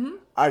sensitive.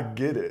 I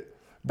get it,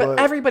 But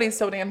everybody's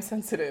so damn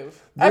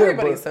sensitive. Yeah,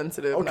 Everybody's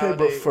sensitive okay, nowadays.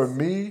 but for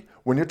me,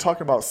 when you're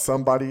talking about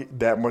somebody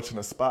that much in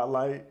the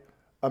spotlight,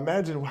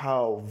 imagine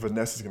how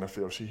Vanessa's gonna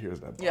feel if she hears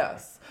that bar.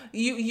 Yes,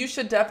 you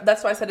should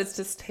that's why I said it's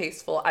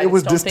distasteful. I It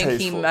was just don't think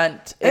distasteful. he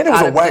meant And it was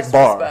out a of whack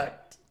bar.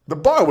 disrespect. The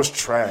bar was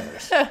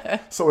trash.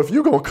 So if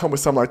you're gonna come with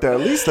something like that, at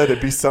least let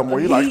it be something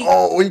where you're like,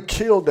 oh, he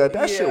killed that.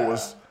 That shit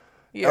was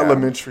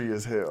elementary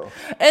as hell.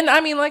 And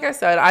I mean, like I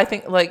said, I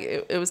think like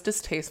it was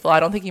distasteful. I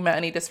don't think he meant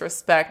any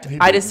disrespect.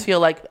 I just feel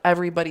like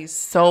everybody's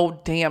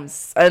so damn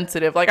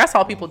sensitive. Like I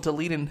saw people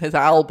deleting his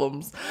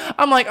albums.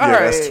 I'm like, all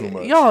right, that's too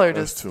much. y'all are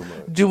That's just too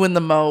much. doing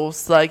the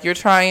most. Like you're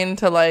trying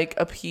to like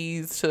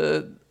appease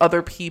to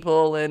other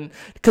people, and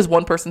because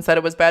one person said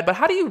it was bad, but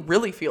how do you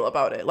really feel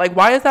about it? Like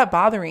why is that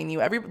bothering you?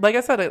 Like I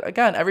said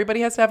again,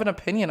 everybody has to have an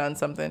opinion on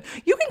something.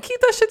 You can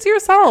keep that shit to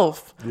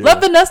yourself. Let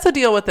Vanessa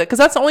deal with it, because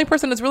that's the only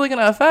person it's really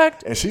gonna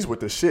affect. And she's with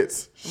the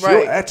shits. She'll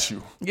Right. at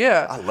you.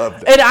 Yeah. I love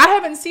that. And I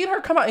haven't seen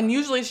her come out, and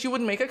usually she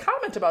wouldn't make a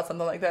comment about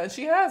something like that, and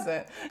she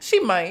hasn't. She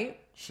might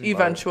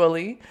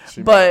eventually,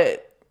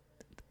 but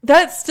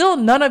that's still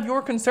none of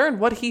your concern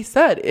what he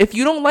said. If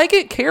you don't like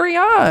it, carry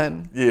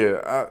on.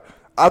 Yeah,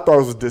 I thought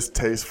it was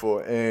distasteful,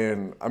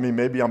 and I mean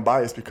maybe I'm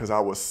biased because I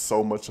was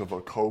so much of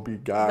a Kobe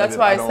guy. That's that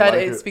why I don't said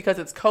like it's it. because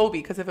it's Kobe.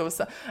 Because if it was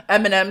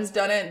Eminem's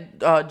done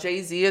it,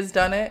 Jay-Z has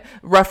done it,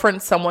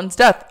 reference someone's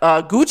death.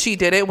 Gucci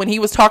did it when he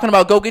was talking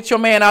about go get your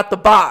man out the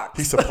box.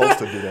 He's supposed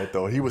to do that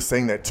though. He was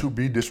saying that to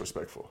be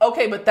disrespectful.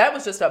 Okay, but that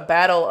was just a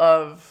battle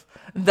of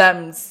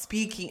them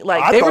speaking.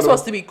 Like I they thought were it supposed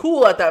was- to be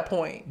cool at that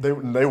point. They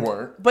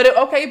weren't. But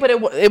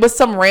it was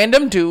some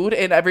random dude,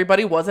 and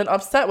everybody wasn't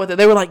upset with it.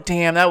 They were like,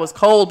 "Damn, that was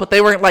cold," but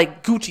they weren't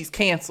like Gucci's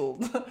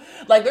canceled.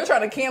 Like they're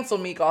trying to cancel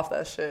Meek off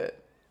that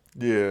shit.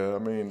 Yeah, I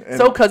mean, and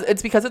So because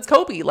it's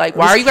Kobe. Like,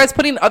 why are you guys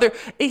putting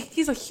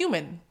he's a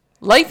human.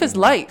 Life is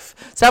life.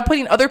 Stop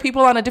putting other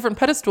people on a different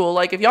pedestal.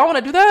 Like, if y'all want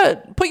to do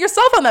that, put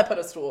yourself on that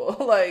pedestal.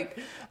 Like,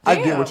 I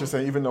get damn. what you're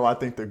saying. Even though I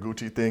think the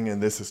Gucci thing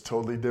and this is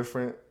totally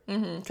different.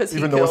 Because he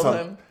even though it's killed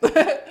on-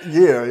 him.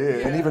 Yeah,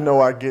 and even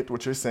though I get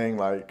what you're saying,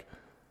 like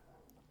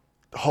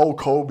hold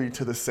Kobe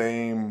to the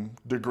same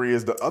degree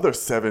as the other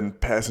 7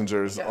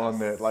 passengers on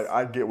that. Like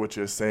I get what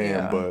you're saying,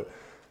 Yeah. but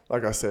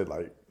like I said,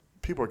 like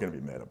people are gonna be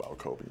mad about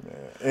Kobe, man.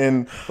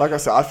 And like I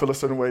said, I feel a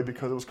certain way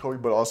because it was Kobe,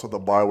 but also the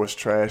bar was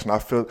trash. And I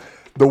feel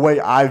the way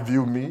I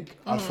view Meek,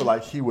 I feel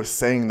like he was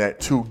saying that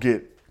to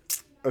get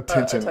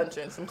attention.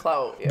 Some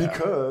clout. Yeah.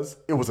 Because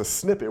it was a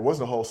snippet. It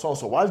wasn't a whole song.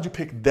 So why did you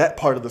pick that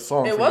part of the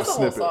song It for was your a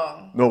whole snippet?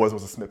 song. No, it wasn't.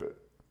 It was a snippet.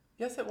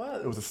 Yes, it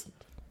was. It was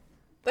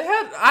They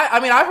had. I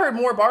mean, I heard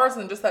more bars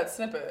than just that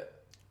snippet.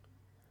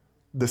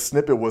 the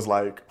snippet was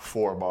like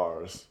 4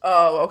 bars.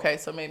 Oh, okay.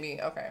 So maybe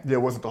okay. Yeah,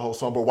 it wasn't the whole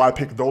song, but why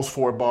pick those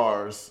 4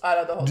 bars? Out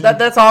of the whole.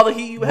 That's all the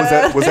heat you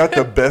had. Was that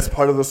the best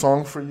part of the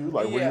song for you?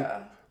 Like,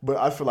 Yeah. But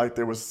I feel like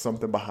there was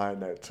something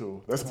behind that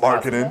too. That's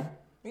marketing. Possible.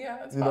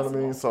 Yeah, it's You know possible.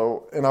 what I mean?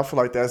 So, and I feel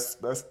like that's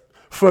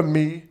for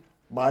me,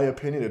 my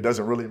opinion. It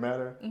doesn't really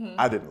matter.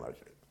 I didn't like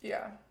it.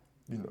 Yeah.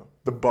 You know,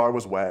 the bar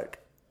was whack.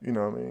 You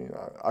know what I mean?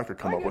 I could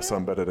come up get with it.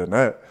 something better than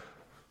that.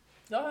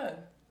 Go ahead.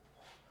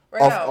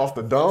 Right now. Off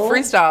the dome.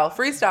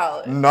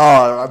 Freestyle.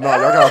 Nah, y'all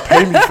gotta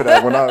pay me for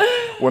that.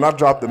 When I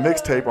drop the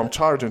mixtape, I'm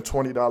charging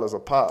 $20 a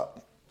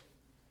pop.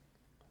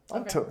 I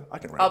can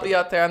rap I'll it. be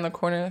out there on the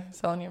corner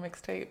selling your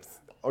mixtapes.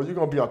 Oh, you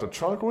gonna be out the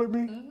trunk with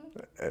me?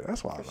 Hey,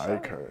 that's why I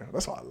like her.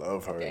 That's why I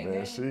love her, Gang,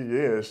 man.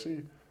 gang.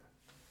 She.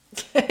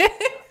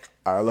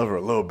 I love her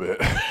a little bit,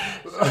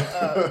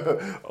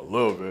 a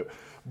little bit.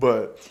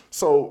 But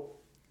so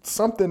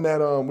something that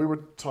we were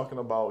talking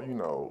about, you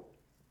know,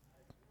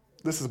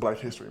 this is Black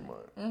History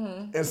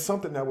Month, and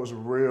something that was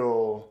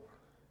real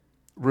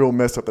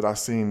messed up that I've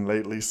seen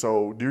lately.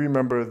 So do you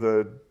remember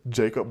the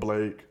Jacob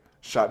Blake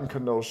shot in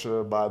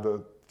Kenosha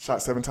shot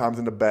 7 times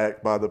in the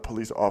back by the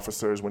police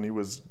officers when he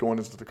was going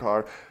into the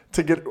car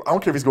to get, I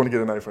don't care if he's going to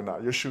get a knife or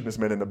not. You're shooting this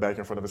man in the back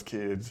in front of his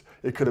kids.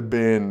 It could have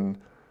been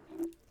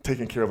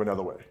taken care of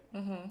another way.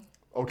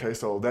 Okay,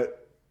 so that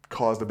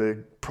caused a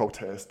big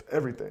protest,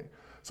 everything.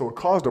 So it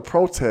caused a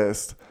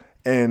protest,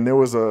 and there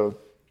was a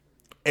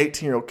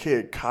 18-year-old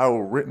kid, Kyle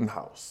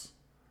Rittenhouse,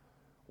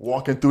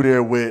 walking through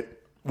there with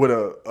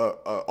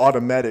a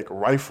automatic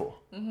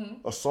rifle,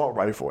 assault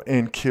rifle,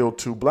 and killed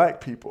 2 black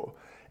people.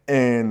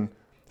 And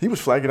he was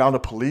flagging down the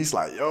police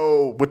like,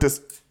 yo, with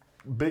this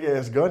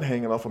big-ass gun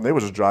hanging off him. They were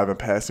just driving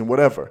past him,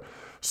 whatever.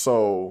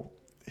 So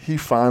he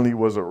finally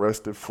was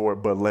arrested for it,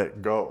 but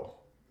let go.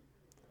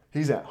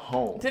 He's at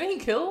home. Didn't he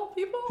kill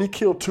people? He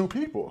killed 2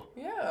 people.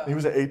 Yeah. He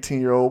was an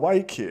 18-year-old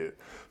white kid.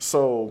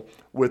 So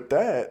with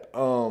that,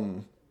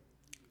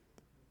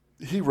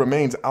 he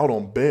remains out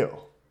on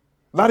bail.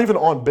 Not even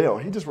on bail.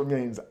 He just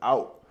remains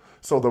out.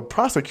 So the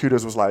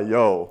prosecutors was like,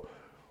 yo,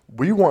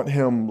 we want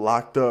him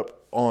locked up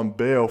on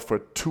bail for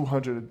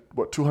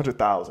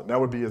 $200,000. That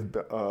would be his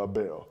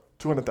bail.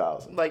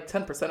 $200,000. Like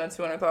 10% of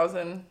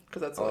 200,000,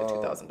 because that's only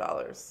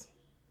 $2,000.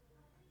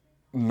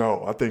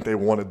 No, I think they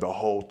wanted the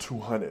whole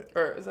 200.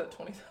 Or is that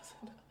 $20,000?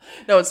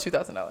 No, it's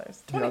 $2,000.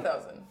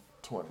 $20,000.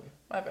 20.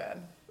 My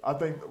bad. I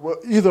think, well,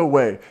 either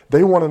way,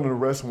 they wanted an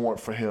arrest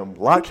warrant for him.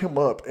 Lock him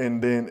up,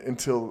 and then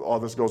until all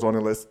this goes on,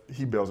 unless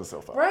he bails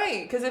himself out.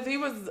 Right, because if he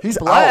was He's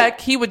black,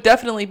 out. he would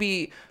definitely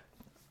be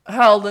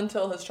held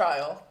until his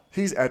trial.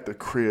 He's at the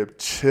crib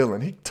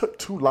chilling. He took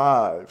 2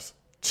 lives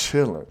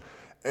chilling.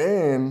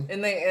 And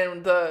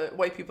the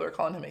white people are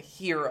calling him a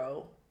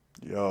hero.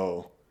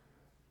 yo,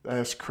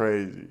 that's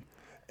crazy.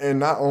 And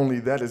not only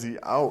that is he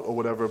out or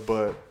whatever,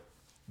 but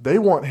they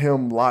want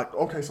him locked.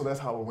 Okay, so that's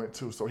how it went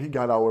too. So he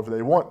got out wherever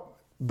they want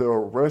the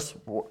arrest.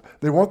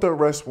 They want the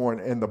arrest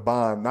warrant and the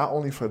bond, not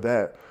only for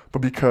that, but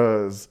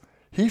because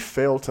he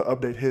failed to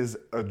update his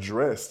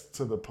address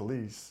to the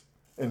police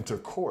and to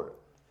court.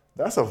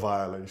 That's a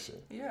violation.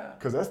 Yeah.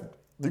 Because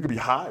you could be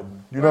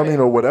hiding, you know what I mean,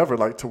 or whatever,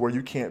 like to where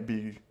you can't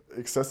be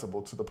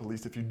accessible to the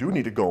police if you do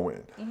need to go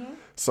in. Mm-hmm.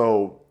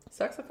 So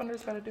sex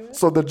offenders got to do it.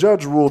 So the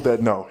judge ruled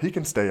that no, he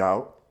can stay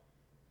out.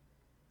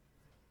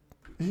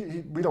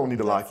 We don't need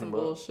to lock him up.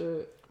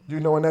 Bullshit.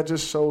 You know, and that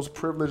just shows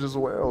privilege as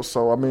well.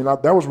 So I mean,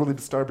 that was really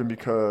disturbing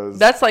because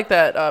that's like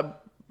that.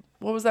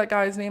 What was that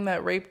guy's name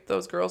that raped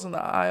those girls in the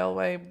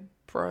aisleway?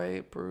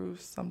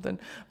 Bruce something.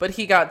 But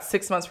he got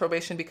 6 months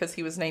probation because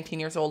he was 19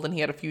 years old and he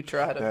had a future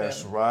ahead of him.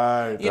 That's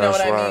right. You know what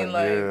right. I mean?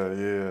 Like,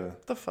 yeah.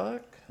 What the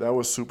fuck? That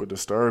was super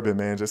disturbing,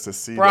 man, just to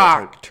see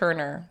Brock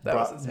Turner. That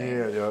was his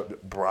name. Yeah.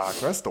 Brock.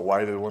 That's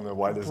one of the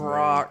whitest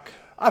Brock. names.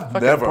 I've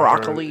fucking never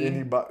broccoli. heard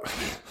anybody.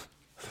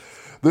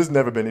 There's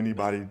never been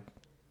anybody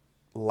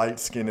light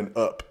skinned and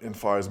up in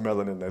far as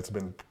melanin that's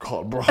been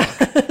called Brock.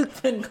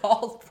 Been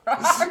called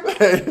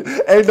Brock.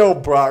 Ain't no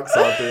Brocks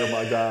out there,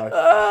 my guy.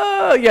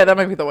 Oh, yeah, that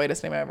might be the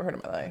whitest name I ever heard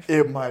in my life.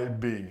 It might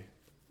be.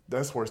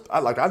 That's worse. I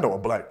know a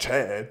black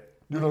Chad.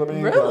 You know what I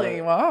mean?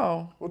 Really? Like,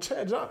 wow. well,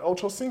 Chad John,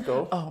 Ocho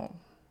Cinco. Oh.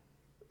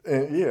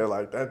 And yeah,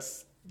 like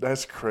that's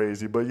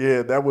crazy. But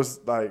yeah, that was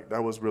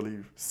really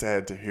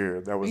sad to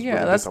hear. That was really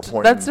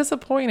disappointing. That's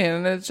disappointing,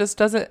 and it just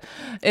doesn't.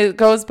 It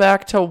goes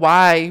back to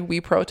why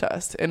we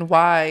protest and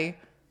why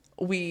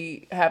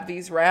we have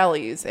these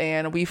rallies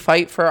and we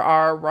fight for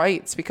our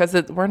rights because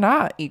we're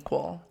not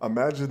equal.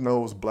 Imagine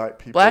those black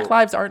people. Black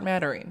lives aren't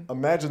mattering.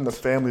 Imagine the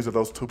families of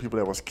those 2 people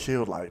that was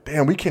killed. Like,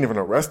 damn, we can't even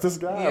arrest this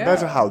guy. Yeah.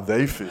 Imagine how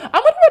they feel. I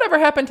wonder whatever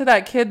happened to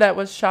that kid that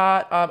was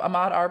shot,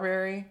 Ahmaud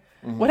Arbery.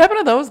 Mm-hmm. What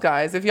happened to those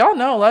guys? If y'all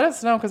know, let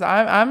us know because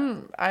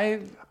I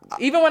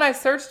even when I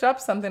searched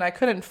up something, I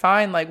couldn't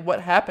find like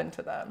what happened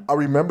to them. I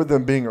remember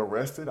them being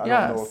arrested. I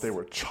don't know if they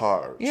were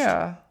charged.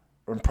 Yeah.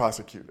 And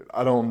prosecuted.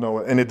 I don't know.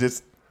 And it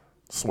just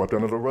swept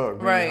under the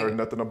rug. We heard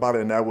nothing about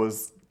it. And that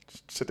was,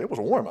 shit, it was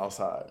warm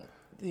outside.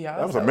 Yeah.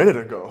 That was a minute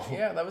ago.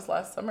 Yeah, that was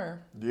last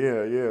summer.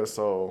 Yeah.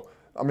 So,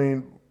 I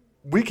mean,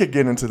 we could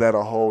get into that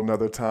a whole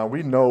nother time.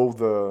 We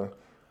know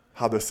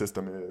how the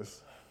system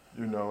is,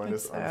 you know, and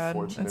it's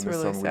unfortunate. It's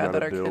really sad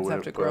that our kids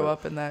have to grow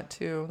up in that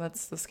too.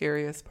 That's the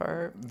scariest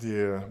part.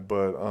 Yeah,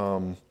 but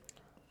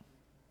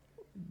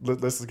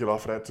let's just get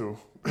off of that too.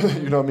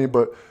 You know what I mean?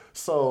 But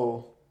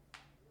so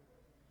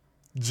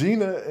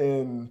Gina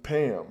and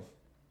Pam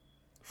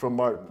from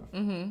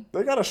Martin,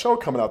 they got a show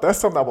coming out. That's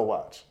something I would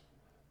watch.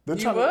 You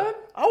would?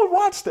 I would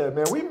watch that,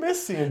 man. We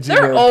miss seeing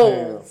Gina They're and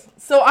old. Pam.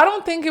 So I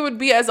don't think it would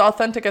be as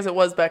authentic as it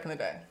was back in the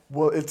day.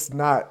 Well, it's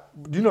not.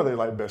 You know they're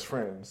like best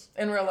friends.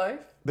 In real life?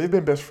 They've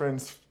been best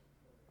friends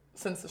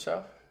since the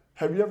show.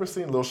 Have you ever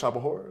seen Little Shop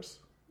of Horrors?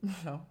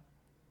 No.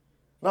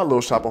 Not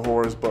Little Shop of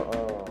Horrors,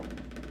 but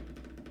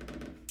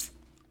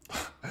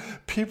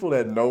people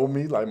that know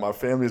me, like my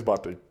family is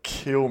about to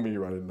kill me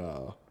right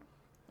now.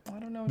 I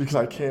don't know. Because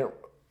I can't.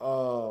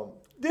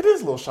 It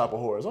is Little Shop of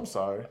Horrors. I'm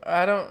sorry.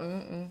 I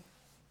don't.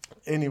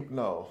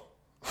 No.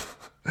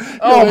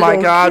 Oh my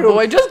God,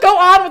 boy! Just go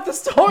on with the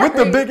story. With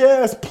the big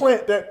ass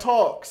plant that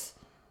talks.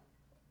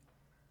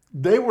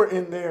 They were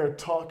in there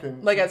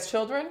talking. Like as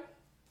children?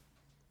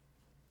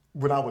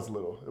 When I was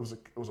little, it was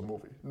a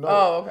movie. No,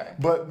 oh, okay.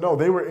 But no,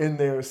 they were in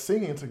there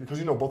singing together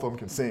because both of them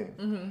can sing.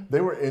 Mm-hmm.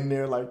 They were in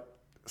there like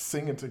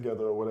singing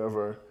together or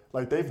whatever.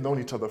 Like they've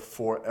known each other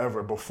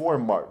forever before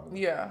Martin.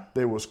 Yeah.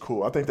 They was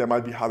cool. I think that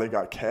might be how they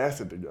got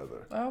casted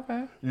together.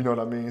 Okay. You know what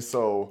I mean?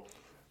 So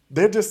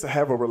they just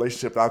have a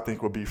relationship that I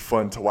think would be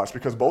fun to watch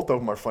because both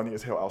of them are funny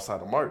as hell outside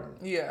of Martin.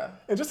 Yeah.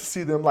 And just to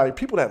see them, like,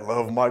 people that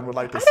love Martin would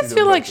like to see them. I just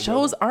feel like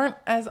shows aren't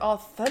as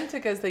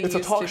authentic as they used to be.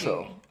 It's a talk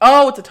show.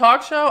 Oh, it's a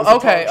talk show?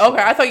 Okay. Talk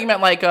show. I thought you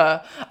meant like,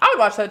 I would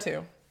watch that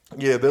too.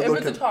 Yeah, if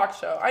it's a talk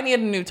show. I need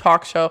a new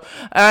talk show.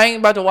 I ain't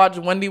about to watch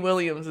Wendy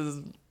Williams'.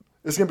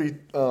 It's going to be,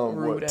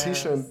 rude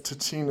Tisha and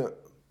Tachina.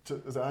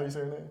 Is that how you say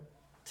her name?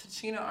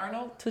 Tachina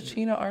Arnold?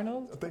 Tachina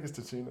Arnold? I think it's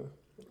Tachina.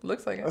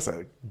 Looks like it. That's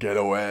a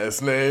ghetto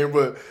ass name,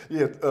 but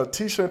yeah,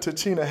 Tisha and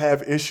Tachina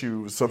have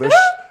issues, so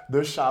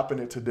they're shopping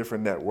it to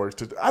different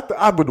networks.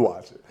 I would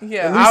watch it,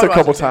 yeah, at least a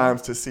couple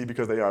times to see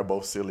because they are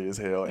both silly as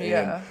hell.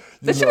 Yeah, and,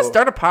 they should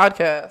start a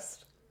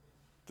podcast.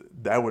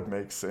 That would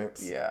make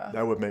sense. Yeah,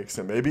 that would make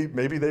sense.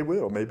 Maybe they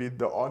will. Maybe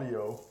the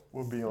audio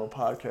will be on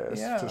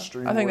podcast to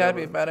stream. I think that'd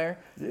be better.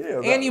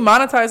 Yeah, and you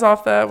monetize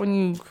off that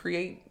when you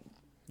create.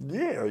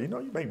 Yeah,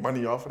 you make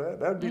money off of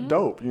that. That'd be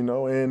dope.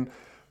 And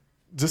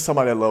just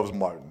somebody that loves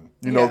Martin.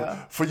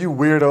 For you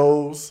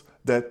weirdos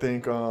that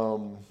think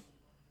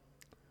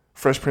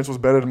Fresh Prince was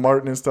better than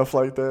Martin and stuff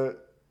like that.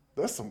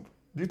 That's some.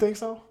 Do you think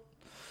so?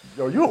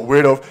 Yo, you a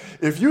weirdo.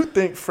 If you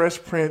think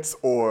Fresh Prince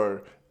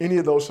or any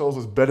of those shows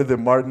was better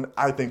than Martin,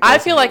 I think. I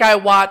feel like I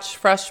watched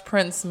Fresh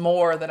Prince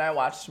more than I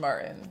watched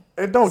Martin.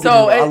 And don't get me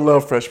wrong, I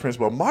love Fresh Prince,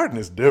 but Martin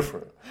is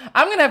different.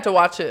 I'm gonna have to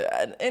watch it.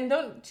 And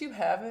don't you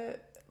have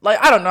it? Like,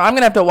 I don't know. I'm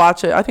gonna have to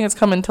watch it. I think it's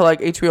coming to like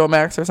HBO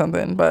Max or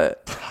something.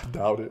 But I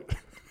doubt it.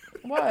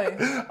 Why?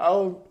 I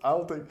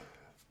don't think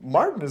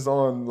Martin is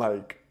on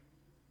like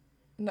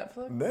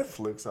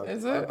Netflix.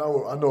 Is it?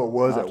 I know it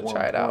was I'll at have to one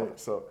try it point. out.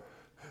 So,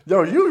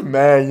 yo, you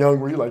mad young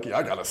where you like, yeah,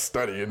 I gotta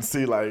study and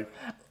see like.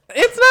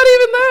 It's not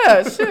even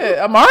that shit.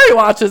 Amari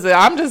watches it.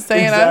 I'm just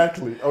saying.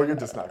 Exactly. Oh, you're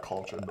just not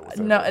cultured.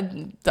 No,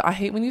 I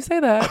hate when you say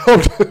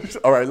that.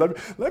 All right,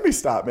 let me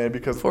stop, man,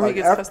 because before he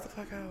gets cussed the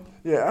fuck out.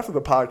 Yeah, after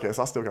the podcast,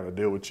 I still gotta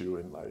deal with you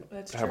and like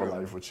That's have true. a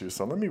life with you.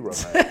 So let me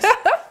relax.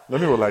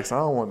 Let me relax. I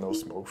don't want no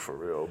smoke for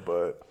real,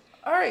 but.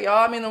 All right, y'all.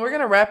 I mean, we're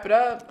gonna wrap it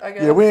up, I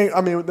guess.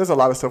 Yeah, there's a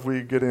lot of stuff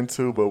we get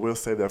into, but we'll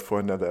save that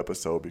for another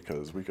episode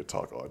because we could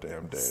talk all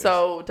damn day.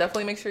 So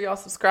definitely make sure y'all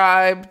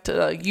subscribe to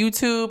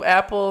YouTube,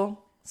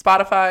 Apple,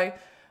 Spotify,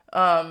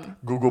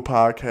 Google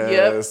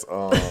Podcasts.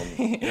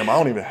 Yep. I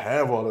don't even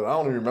have all of that. I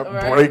don't even remember.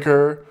 Right.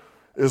 Breaker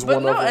is one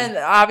of them. And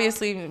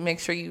obviously make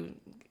sure you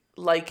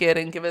like it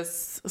and give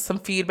us some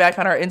feedback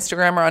on our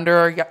Instagram or under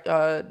our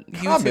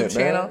YouTube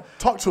channel. Man.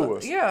 Talk to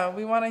us. Yeah,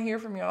 we want to hear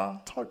from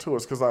y'all. Talk to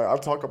us because I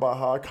talk about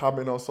how I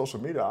comment on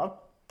social media. I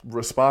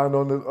respond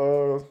on the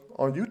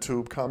on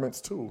YouTube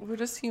comments too. We're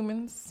just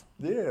humans.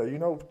 Yeah,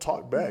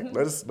 talk back.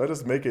 Mm-hmm. Let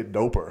us make it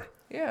doper.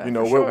 Yeah,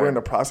 we're in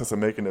the process of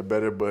making it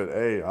better, but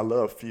hey, I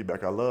love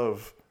feedback. I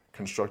love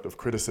constructive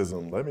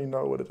criticism. Let me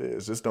know what it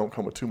is. Just don't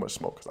come with too much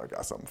smoke because I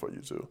got something for you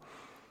too.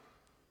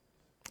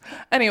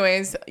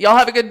 Anyways, y'all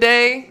have a good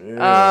day.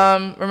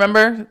 Yeah.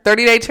 Remember,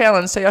 30-day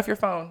challenge. Stay off your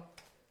phone.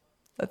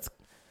 That's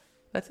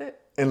it.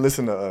 And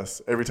listen to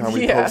us every time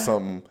we post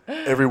something.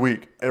 Every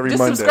week, every Just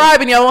Monday. Just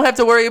subscribe and y'all won't have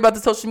to worry about the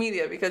social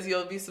media because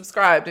you'll be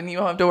subscribed and you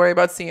won't have to worry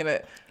about seeing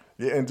it.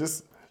 Yeah, and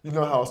just,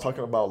 how I was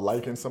talking about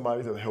liking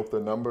somebody to help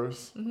their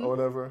numbers or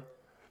whatever.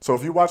 So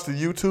if you watch the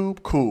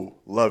YouTube, cool.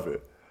 Love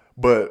it.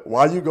 But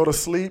while you go to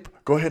sleep,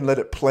 go ahead and let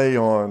it play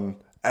on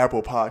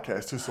Apple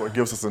Podcasts too so it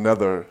gives us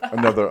another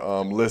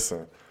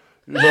listen.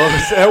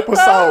 Help us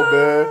out,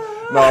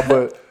 man. No,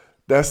 but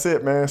that's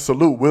it, man.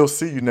 Salute. We'll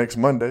see you next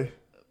Monday.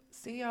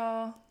 See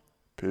y'all.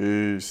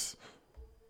 Peace.